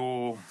as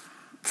your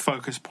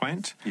focus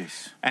point.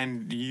 Yes.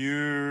 And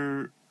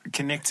you're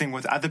connecting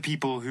with other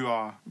people who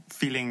are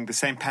feeling the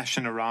same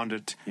passion around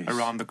it,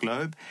 around the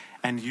globe.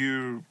 And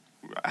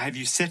have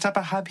you set up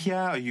a hub here?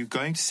 Are you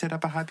going to set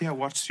up a hub here?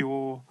 What's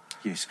your...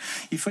 Yes.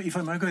 If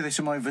I may go there,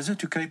 so my visit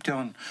to Cape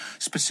Town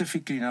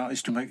specifically now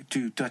is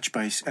to touch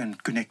base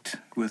and connect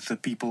with the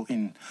people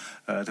in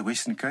the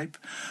Western Cape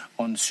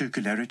on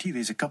circularity.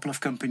 There's a couple of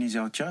companies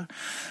out here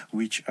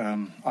which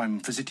I'm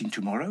visiting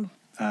tomorrow,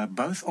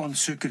 both on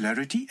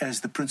circularity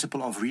as the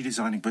principle of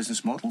redesigning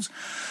business models,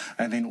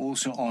 and then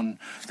also on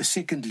the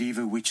second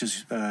lever, which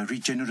is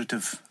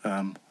regenerative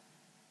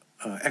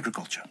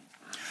agriculture.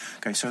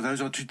 Okay, so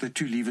those are the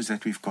 2 levers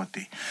that we've got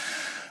there.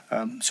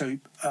 That's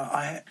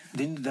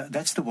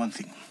the one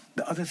thing.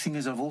 The other thing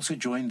is I've also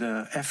joined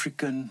the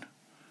African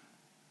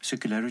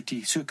Circular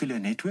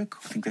Network.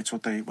 I think that's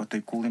what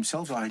they call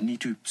themselves. I need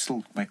to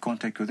still make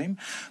contact with them,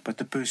 but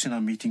the person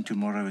I'm meeting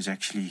tomorrow is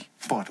actually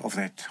part of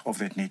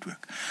that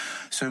network.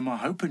 So my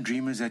hope and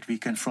dream is that we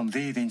can from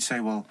there then say,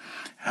 well,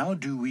 how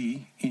do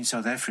we in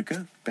South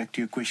Africa, back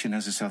to your question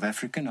as a South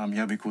African, I'm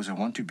here because I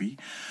want to be,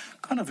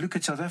 kind of look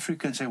at South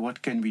Africa and say,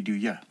 what can we do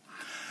here?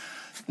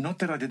 Not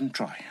that I didn't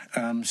try.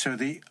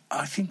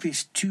 I think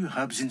there's 2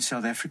 hubs in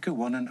South Africa,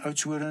 one in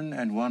Oudtshoorn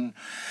and one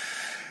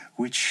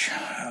which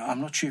I'm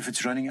not sure if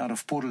it's running out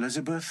of Port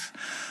Elizabeth.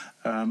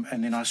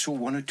 And then I saw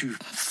 1 or 2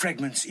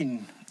 fragments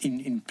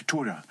in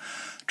Pretoria.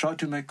 Tried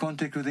to make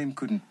contact with them,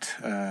 couldn't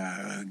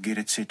get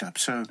it set up.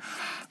 So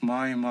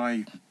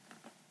my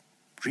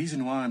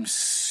reason why I'm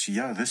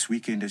here this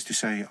weekend is to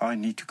say I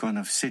need to kind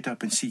of set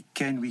up and see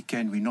can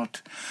we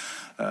not,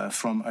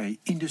 from a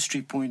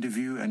industry point of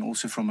view and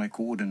also from a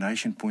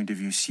coordination point of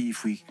view, see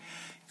if we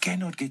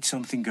cannot get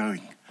something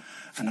going.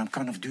 And I'm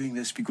kind of doing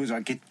this because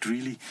I get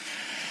really,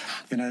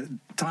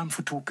 time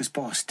for talk is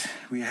past.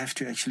 We have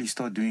to actually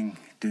start doing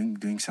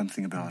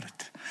something about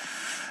it.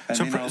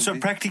 And so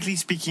practically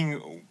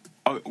speaking,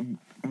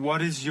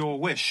 what is your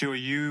wish? Are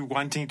you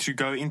wanting to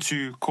go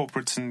into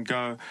corporates and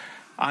go,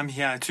 I'm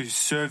here to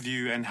serve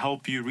you and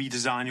help you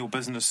redesign your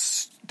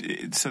business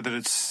so that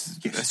it's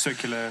a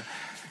circular...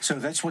 So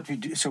that's what we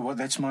do. So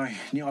that's my...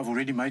 I've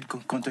already made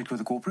contact with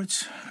the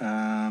corporates,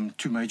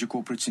 2 major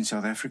corporates in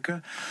South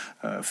Africa.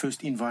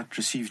 First invite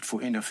received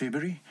for end of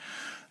February,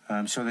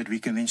 so that we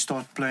can then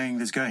start playing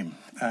this game.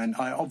 And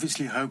I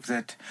obviously hope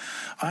that...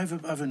 I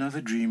have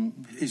another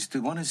dream.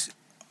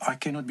 I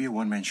cannot be a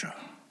one-man show.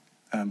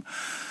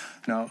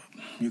 Now,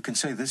 you can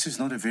say this is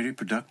not a very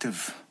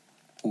productive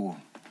or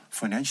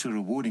financially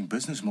rewarding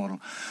business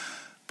model,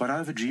 but I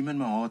have a dream in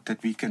my heart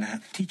that we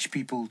can teach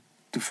people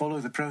to follow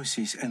the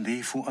process and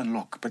therefore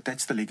unlock. But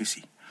that's the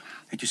legacy.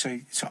 That you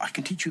say, so I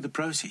can teach you the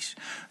process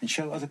and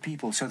show other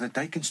people so that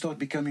they can start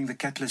becoming the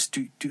catalyst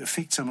to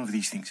affect some of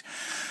these things.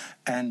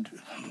 And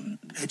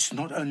it's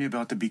not only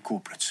about the big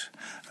corporates.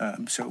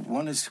 So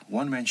one is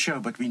one-man show,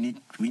 but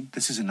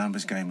this is a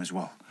numbers game as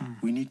well.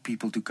 We need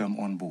people to come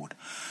on board.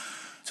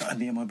 So,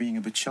 and am I being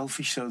a bit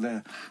selfish? So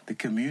the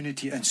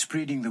community and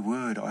spreading the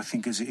word, I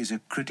think, is a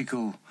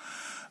critical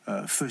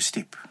first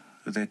step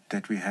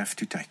that we have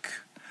to take.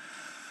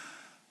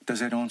 Does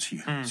that answer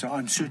you? So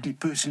I'm certainly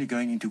personally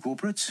going into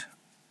corporates,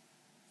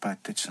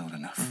 but that's not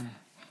enough.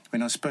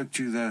 When I spoke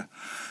to the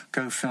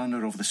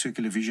co-founder of the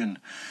Circular Vision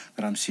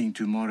that I'm seeing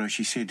tomorrow,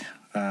 she said,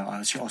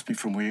 she asked me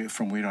from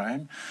where I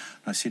am.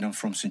 I said I'm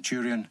from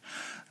Centurion,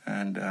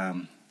 and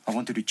I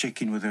wanted to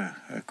check in with her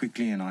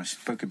quickly, and I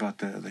spoke about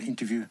the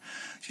interview.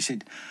 She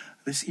said,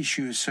 this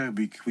issue is so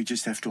big, we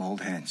just have to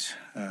hold hands.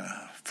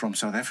 From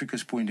South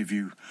Africa's point of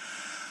view,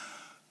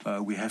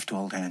 we have to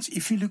hold hands.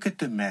 If you look at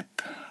the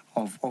map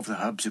of the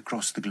hubs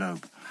across the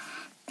globe,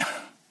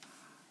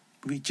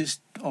 we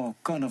just are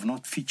kind of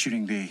not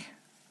featuring there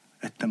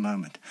at the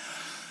moment.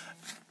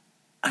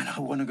 And I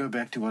want to go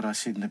back to what I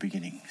said in the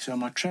beginning. So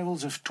my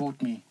travels have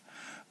taught me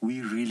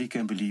we really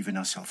can believe in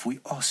ourselves. We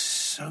are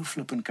so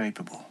flippant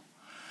capable.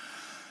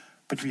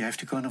 But we have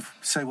to kind of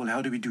say, well,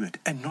 how do we do it?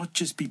 And not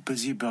just be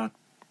busy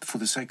for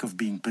the sake of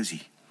being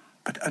busy,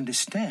 but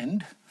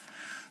understand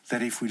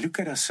that if we look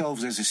at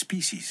ourselves as a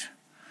species,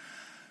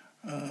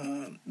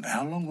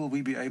 how long will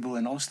we be able,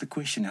 and ask the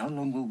question, how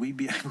long will we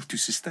be able to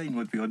sustain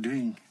what we are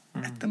doing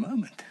at the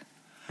moment?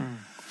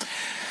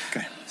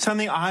 Okay.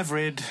 Something I've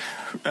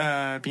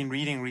been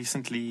reading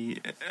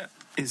recently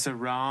is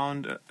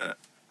around,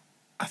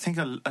 I think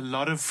I know a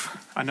lot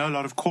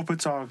of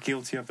corporates are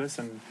guilty of this,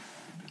 and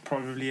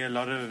probably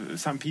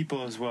some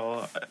people as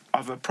well,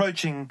 of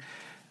approaching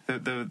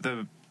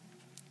the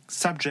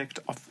subject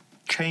of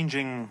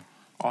changing,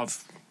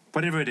 of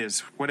whatever it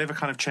is, whatever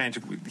kind of change.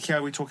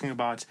 Here we're talking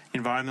about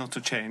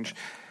environmental change.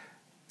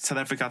 South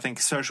Africa, I think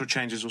social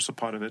change is also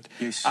part of it.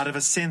 Yes. Out of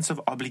a sense of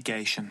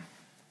obligation.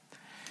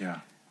 Yeah.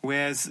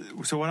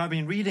 So what I've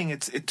been reading,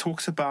 it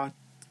talks about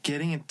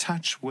getting in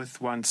touch with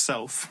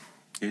oneself.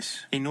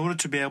 Yes. In order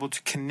to be able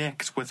to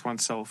connect with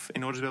oneself,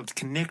 in order to be able to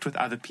connect with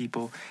other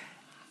people,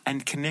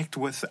 and connect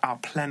with our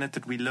planet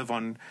that we live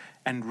on,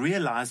 and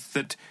realize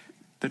that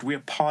we're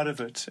part of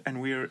it, and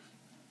we're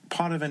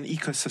part of an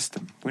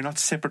ecosystem. We're not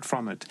separate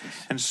from it.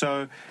 And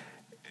so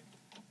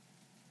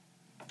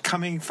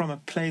coming from a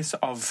place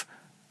of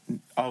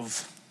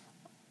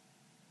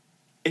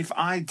if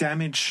I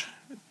damage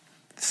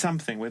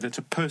something, whether it's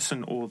a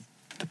person or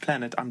the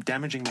planet, I'm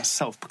damaging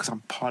myself because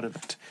I'm part of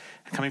it.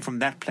 Coming from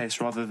that place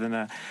rather than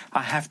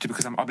I have to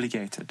because I'm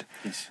obligated.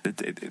 Yes.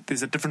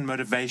 There's a different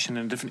motivation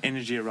and a different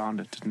energy around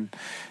it. And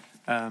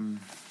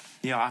I'm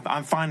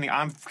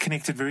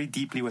connected very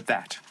deeply with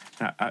that.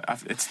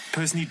 It's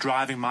personally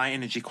driving my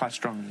energy quite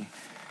strongly.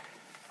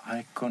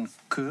 I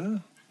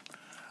concur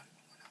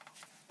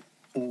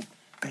or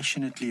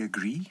passionately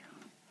agree.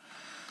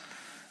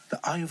 The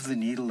eye of the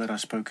needle that I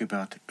spoke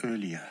about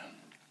earlier.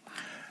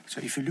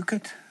 So if you look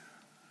at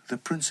the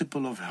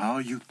principle of how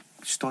you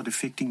start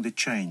affecting the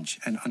change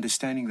and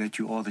understanding that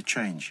you are the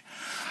change,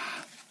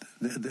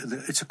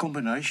 it's a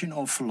combination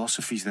of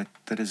philosophies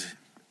that is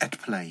at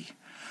play.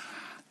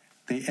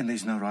 And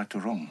there's no right or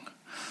wrong.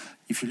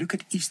 If you look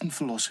at Eastern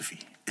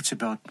philosophy, it's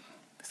about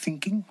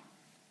thinking,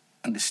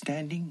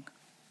 understanding,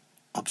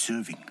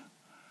 observing,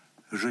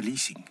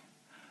 releasing,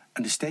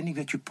 understanding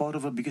that you're part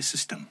of a bigger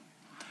system,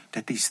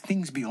 that there's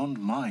things beyond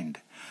mind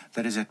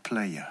that is at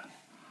play here.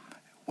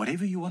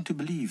 Whatever you want to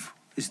believe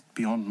is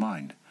beyond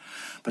mind.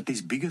 but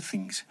there's bigger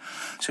things.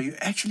 So you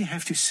actually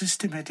have to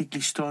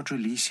systematically start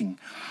releasing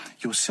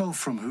yourself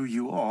from who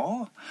you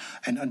are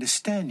and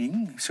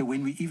understanding. So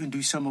when we even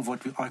do some of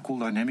what I call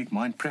dynamic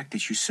mind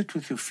practice, you sit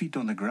with your feet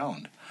on the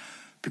ground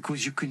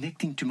because you're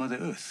connecting to Mother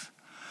Earth.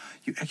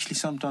 You actually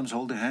sometimes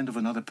hold the hand of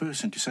another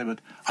person to say, but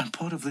I'm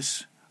part of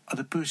this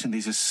other person.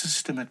 There's a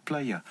system at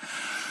play here.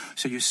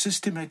 So you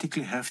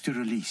systematically have to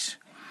release.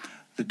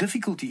 The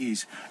difficulty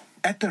is,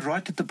 at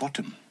the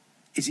bottom,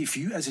 is if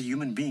you as a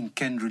human being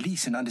can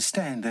release and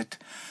understand that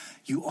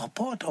you are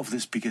part of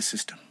this bigger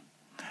system.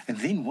 And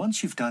then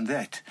once you've done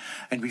that,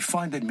 and we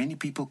find that many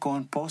people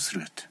can't pass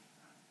through it,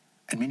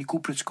 and many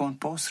corporates can't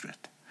pass through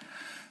it,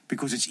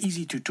 because it's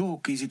easy to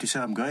talk, easy to say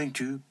I'm going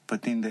to,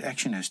 but then the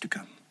action has to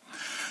come.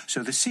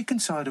 So the second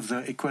side of the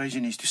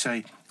equation is to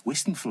say,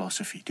 Western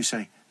philosophy, to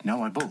say,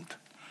 now I build,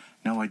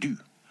 now I do,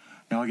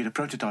 now I get a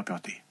prototype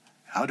out there.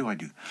 How do I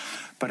do?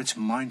 But it's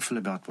mindful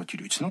about what you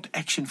do. It's not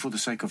action for the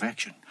sake of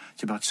action.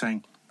 It's about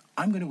saying,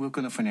 I'm going to work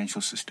on the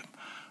financial system.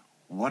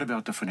 What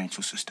about the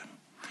financial system?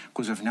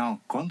 Because I've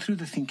now gone through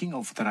the thinking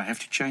of that I have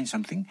to change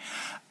something,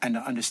 and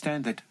I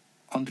understand that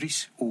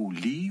Andries or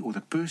Lee or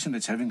the person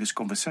that's having this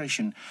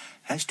conversation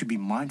has to be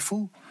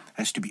mindful,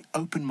 has to be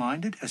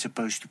open-minded as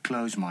opposed to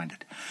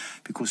closed-minded.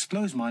 Because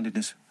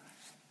closed-mindedness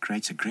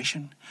creates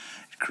aggression,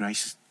 it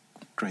creates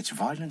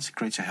violence, it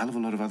creates a hell of a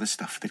lot of other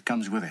stuff that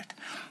comes with it.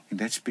 And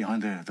that's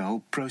behind the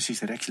whole process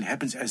that actually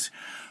happens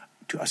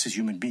to us as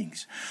human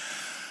beings.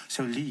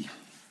 So Lee,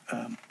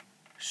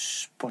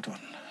 spot on.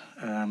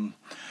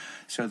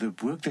 So the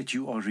work that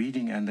you are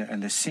reading and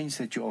the sense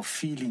that you are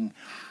feeling,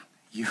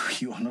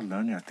 you are not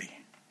alone out there.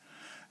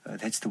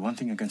 That's the one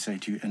thing I can say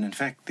to you. And in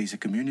fact, there's a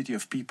community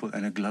of people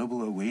and a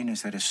global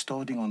awareness that is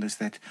starting on this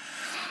that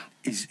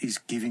is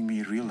giving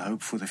me real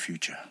hope for the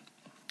future.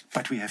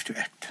 But we have to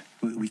act.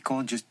 We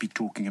can't just be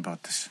talking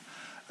about this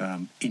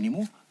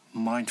anymore.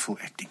 Mindful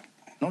acting.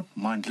 Not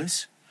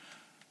mindless,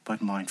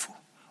 but mindful.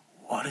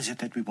 What is it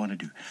that we want to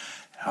do?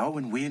 How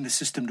and where in the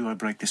system do I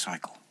break the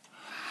cycle?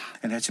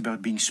 And that's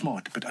about being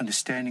smart, but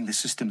understanding the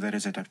system that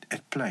is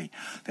at play.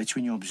 That's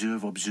when you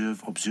observe,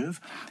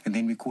 and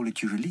then we call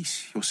it you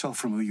release yourself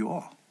from who you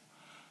are.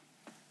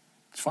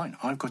 It's fine.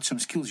 I've got some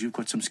skills, you've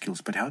got some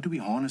skills. But how do we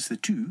harness the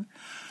two,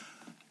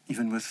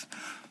 even with...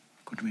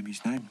 I can't remember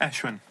his name.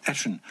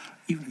 Ashwin.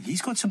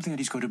 He's got something that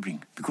he's got to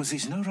bring, because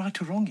there's no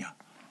right or wrong here.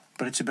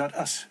 But it's about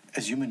us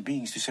as human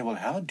beings to say, well,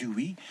 how do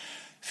we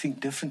think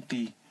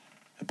differently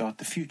about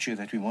the future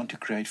that we want to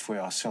create for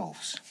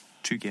ourselves?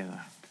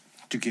 Together.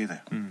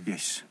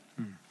 Yes.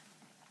 I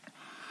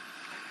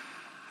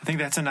think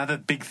that's another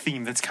big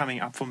theme that's coming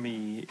up for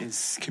me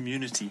is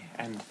community.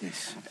 And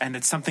yes. And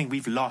it's something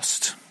we've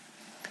lost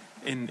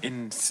in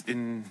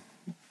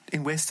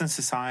Western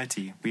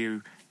society.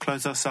 We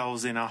close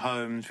ourselves in our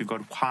homes. We've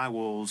got high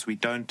walls. We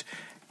don't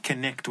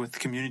connect with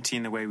community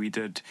in the way we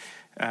did.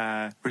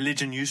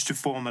 Religion used to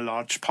form a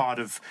large part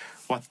of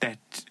what that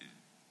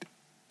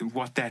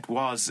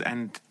was,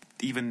 and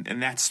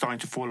that's starting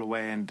to fall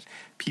away. And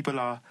people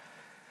are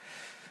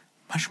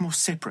much more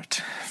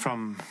separate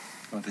from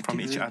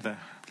each other.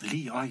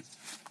 Lee, I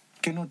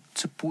cannot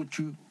support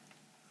you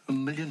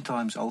 1,000,000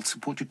 times. I'll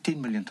support you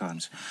 10 million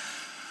times.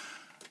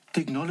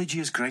 Technology,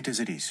 as great as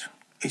it is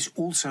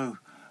also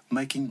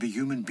making the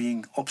human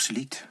being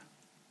obsolete.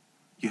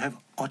 You have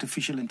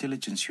artificial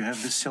intelligence. You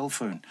have the cell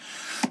phone.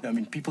 I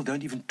mean, people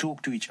don't even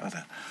talk to each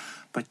other.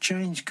 But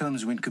change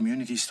comes when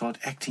communities start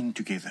acting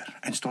together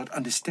and start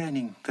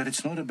understanding that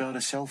it's not about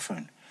a cell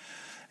phone.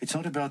 It's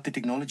not about the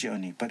technology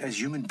only, but as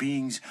human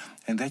beings,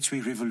 and that's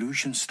where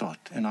revolutions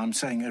start. And I'm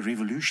saying a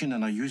revolution,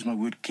 and I use my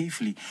word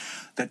carefully,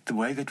 that the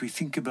way that we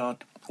think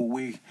about,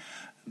 the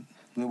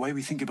way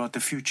we think about the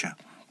future,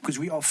 because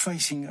we are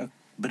facing a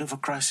bit of a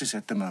crisis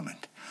at the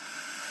moment.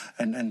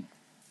 And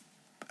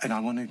I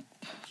want to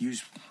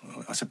use,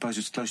 I suppose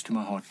it's close to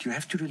my heart, you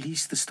have to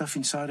release the stuff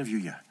inside of you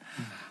here,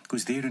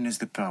 because therein is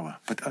the power,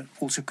 but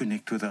also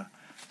connect with the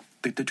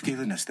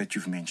togetherness that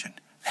you've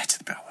mentioned. That's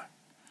the power.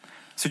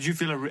 So do you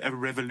feel a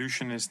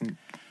revolution is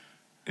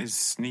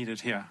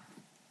needed here?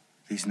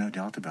 There's no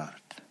doubt about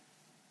it.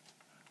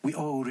 We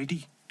are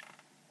already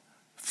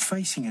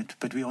facing it,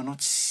 but we are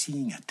not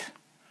seeing it.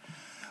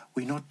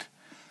 We're not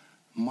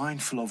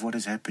mindful of what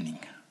is happening.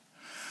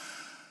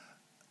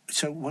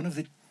 So one of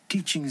the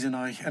teachings, and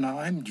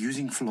I'm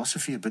using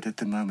philosophy a bit at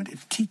the moment, it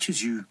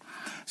teaches you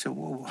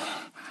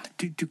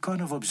to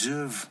kind of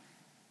observe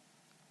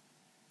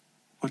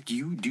what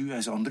you do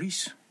as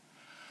Andries,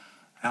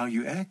 how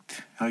you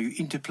act, how you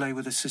interplay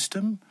with the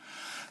system,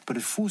 but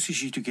it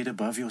forces you to get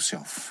above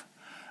yourself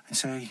and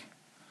say,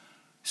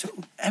 so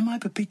am I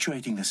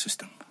perpetuating the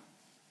system?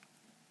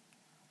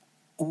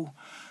 Or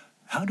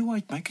how do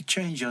I make a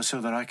change here so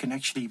that I can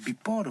actually be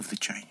part of the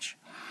change?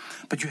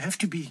 But you have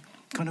to be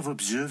kind of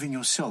observing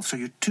yourself. So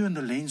you turn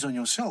the lens on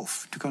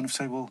yourself to kind of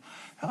say, well,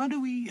 how do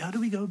we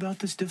go about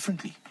this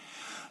differently?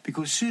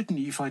 Because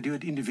certainly if I do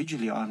it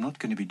individually, I'm not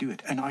going to do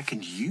it. And I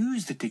can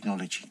use the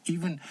technology,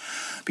 even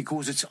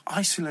because it's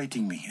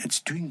isolating me. It's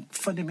doing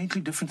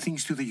fundamentally different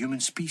things to the human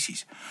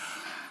species.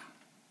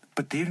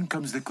 But therein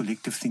comes the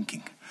collective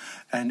thinking.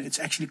 And it's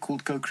actually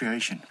called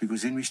co-creation,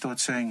 because then we start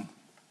saying,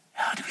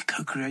 how do we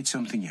co-create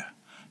something here?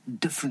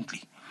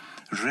 Differently,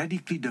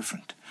 radically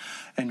different.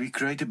 And we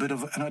create a bit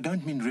of, and I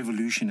don't mean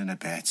revolution in a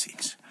bad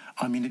sense.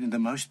 I mean it in the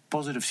most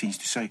positive sense,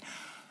 to say,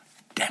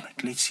 damn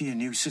it, let's see a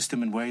new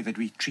system and way that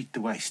we treat the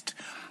waste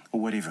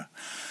or whatever.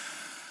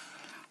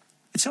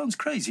 It sounds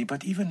crazy,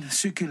 but even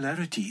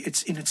circularity,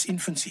 it's in its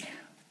infancy.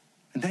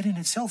 And that in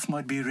itself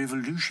might be a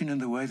revolution in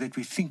the way that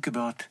we think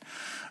about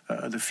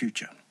the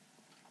future.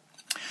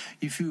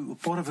 If you,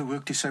 part of the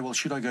work to say, well,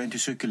 should I go into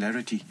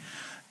circularity,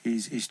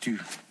 is to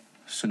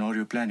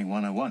scenario planning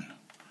 101.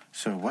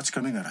 So what's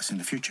coming at us in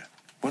the future?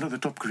 What are the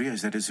top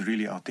careers that is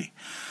really out there?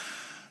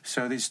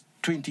 So there's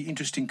 20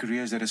 interesting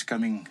careers that is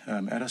coming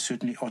at us.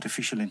 Certainly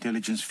artificial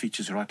intelligence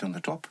features right on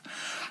the top.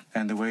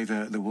 And the way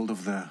the world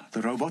of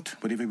the robot,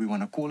 whatever we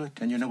want to call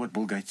it. And you know what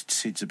Bill Gates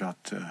says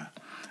about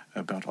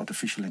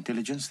artificial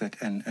intelligence, that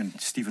and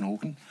Stephen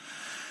Hawking,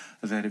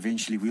 that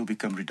eventually will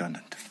become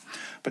redundant.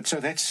 But so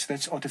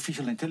that's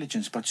artificial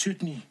intelligence, but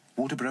certainly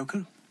water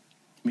broker.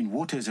 I mean,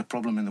 water is a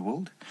problem in the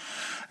world.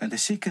 And the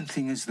second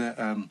thing is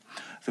the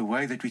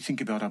way that we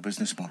think about our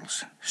business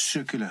models.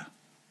 Circular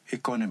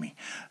economy.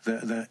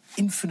 The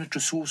infinite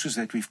resources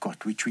that we've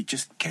got, which we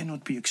just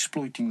cannot be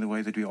exploiting the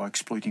way that we are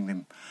exploiting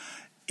them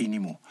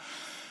anymore.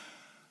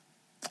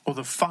 Or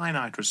the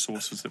finite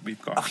resources that we've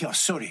got. Oh, yeah,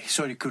 sorry,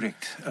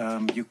 correct.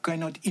 You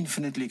cannot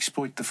infinitely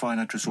exploit the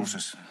finite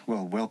resources.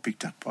 Well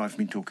picked up. I've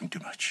been talking too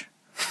much.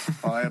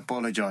 I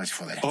apologize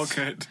for that.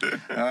 Okay.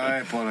 I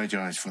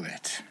apologize for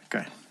that.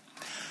 Okay.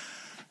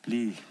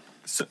 Lee.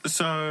 So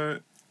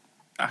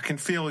I can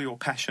feel your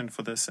passion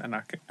for this, and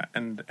I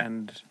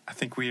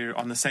think we're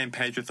on the same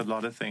page with a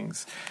lot of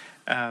things.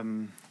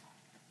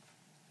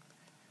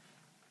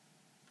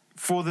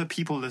 For the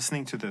people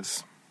listening to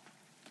this,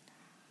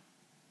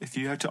 if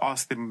you had to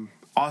ask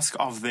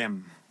of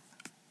them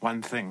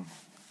one thing,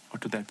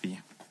 what would that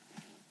be?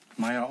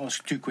 May I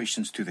ask two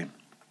questions to them?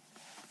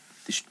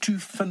 There's two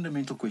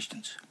fundamental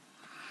questions.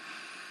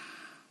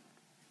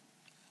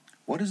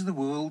 What is the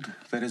world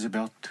that is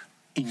about,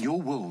 in your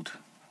world,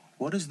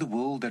 what is the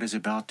world that is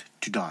about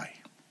to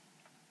die?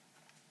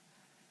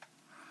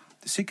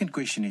 The second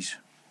question is,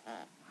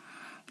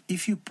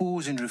 if you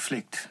pause and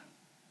reflect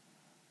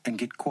and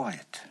get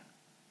quiet,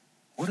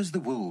 what is the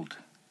world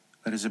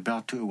that is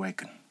about to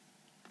awaken?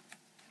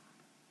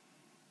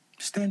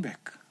 Stand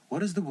back.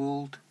 What is the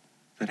world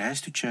that has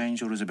to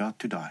change or is about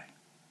to die?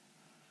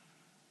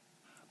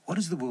 What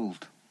is the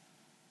world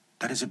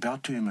that is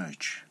about to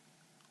emerge?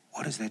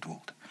 What is that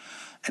world?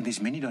 And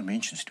there's many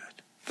dimensions to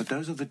it. But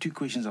those are the two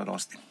questions I'd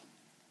ask them.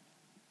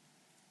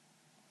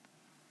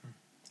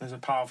 Those are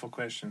powerful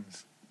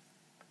questions.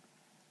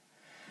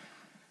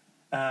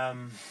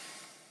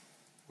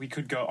 We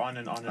could go on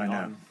and on and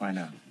on. I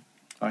know.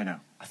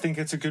 I think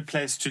it's a good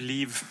place to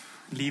leave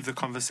the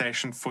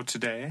conversation for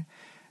today.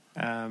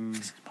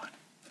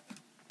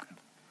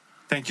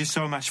 Thank you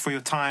so much for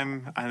your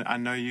time. I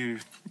know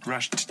you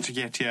rushed to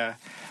get here.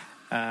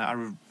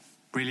 I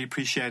really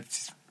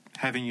appreciate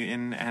having you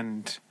in,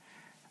 and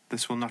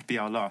this will not be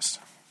our last.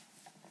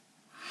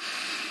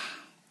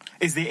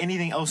 Is there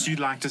anything else you'd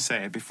like to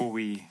say before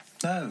we...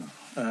 No,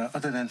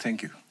 other than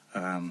thank you.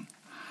 From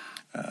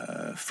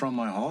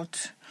my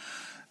heart,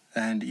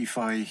 and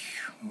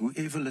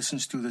whoever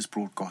listens to this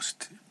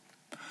broadcast,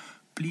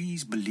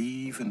 please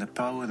believe in the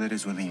power that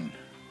is within.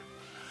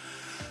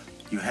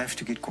 You have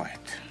to get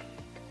quiet.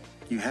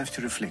 You have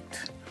to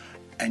reflect,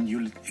 and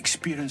you'll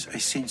experience a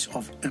sense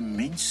of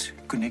immense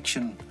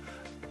connection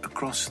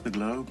across the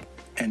globe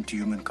and to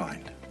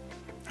humankind.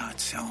 Now, it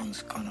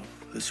sounds kind of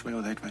this way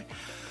or that way,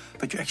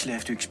 but you actually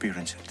have to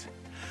experience it.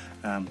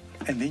 And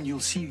then you'll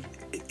see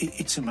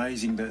it's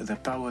amazing the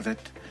power that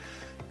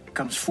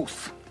comes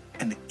forth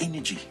and the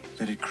energy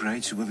that it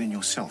creates within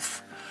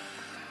yourself.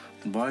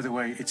 And by the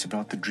way, it's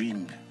about the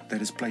dream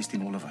that is placed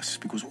in all of us,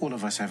 because all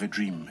of us have a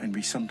dream and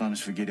we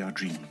sometimes forget our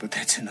dream, but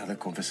that's another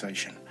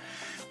conversation,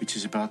 which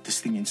is about this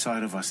thing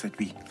inside of us that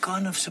we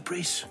kind of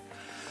suppress.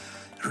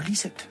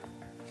 Release it.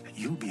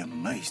 You'll be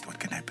amazed what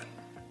can happen.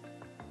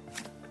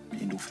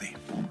 End off there.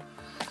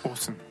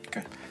 Awesome.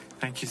 Okay.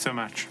 Thank you so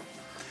much.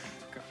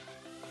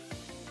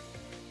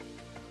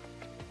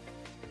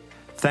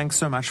 Thanks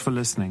so much for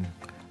listening.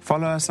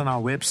 Follow us on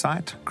our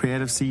website,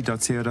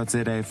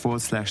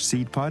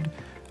 creativeseed.co.za/seedpod,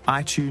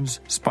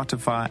 iTunes,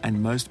 Spotify,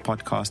 and most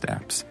podcast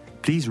apps.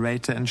 Please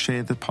rate and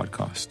share the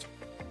podcast.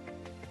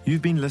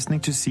 You've been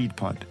listening to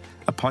SeedPod,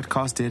 a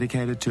podcast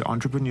dedicated to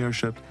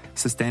entrepreneurship,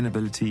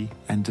 sustainability,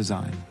 and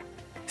design.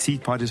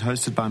 SeedPod is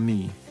hosted by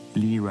me,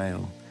 Lee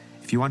Rail.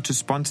 If you want to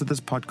sponsor this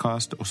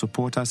podcast or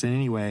support us in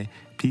any way,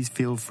 please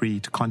feel free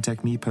to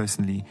contact me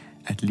personally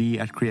at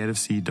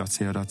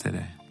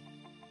lee@creativeseed.co.za.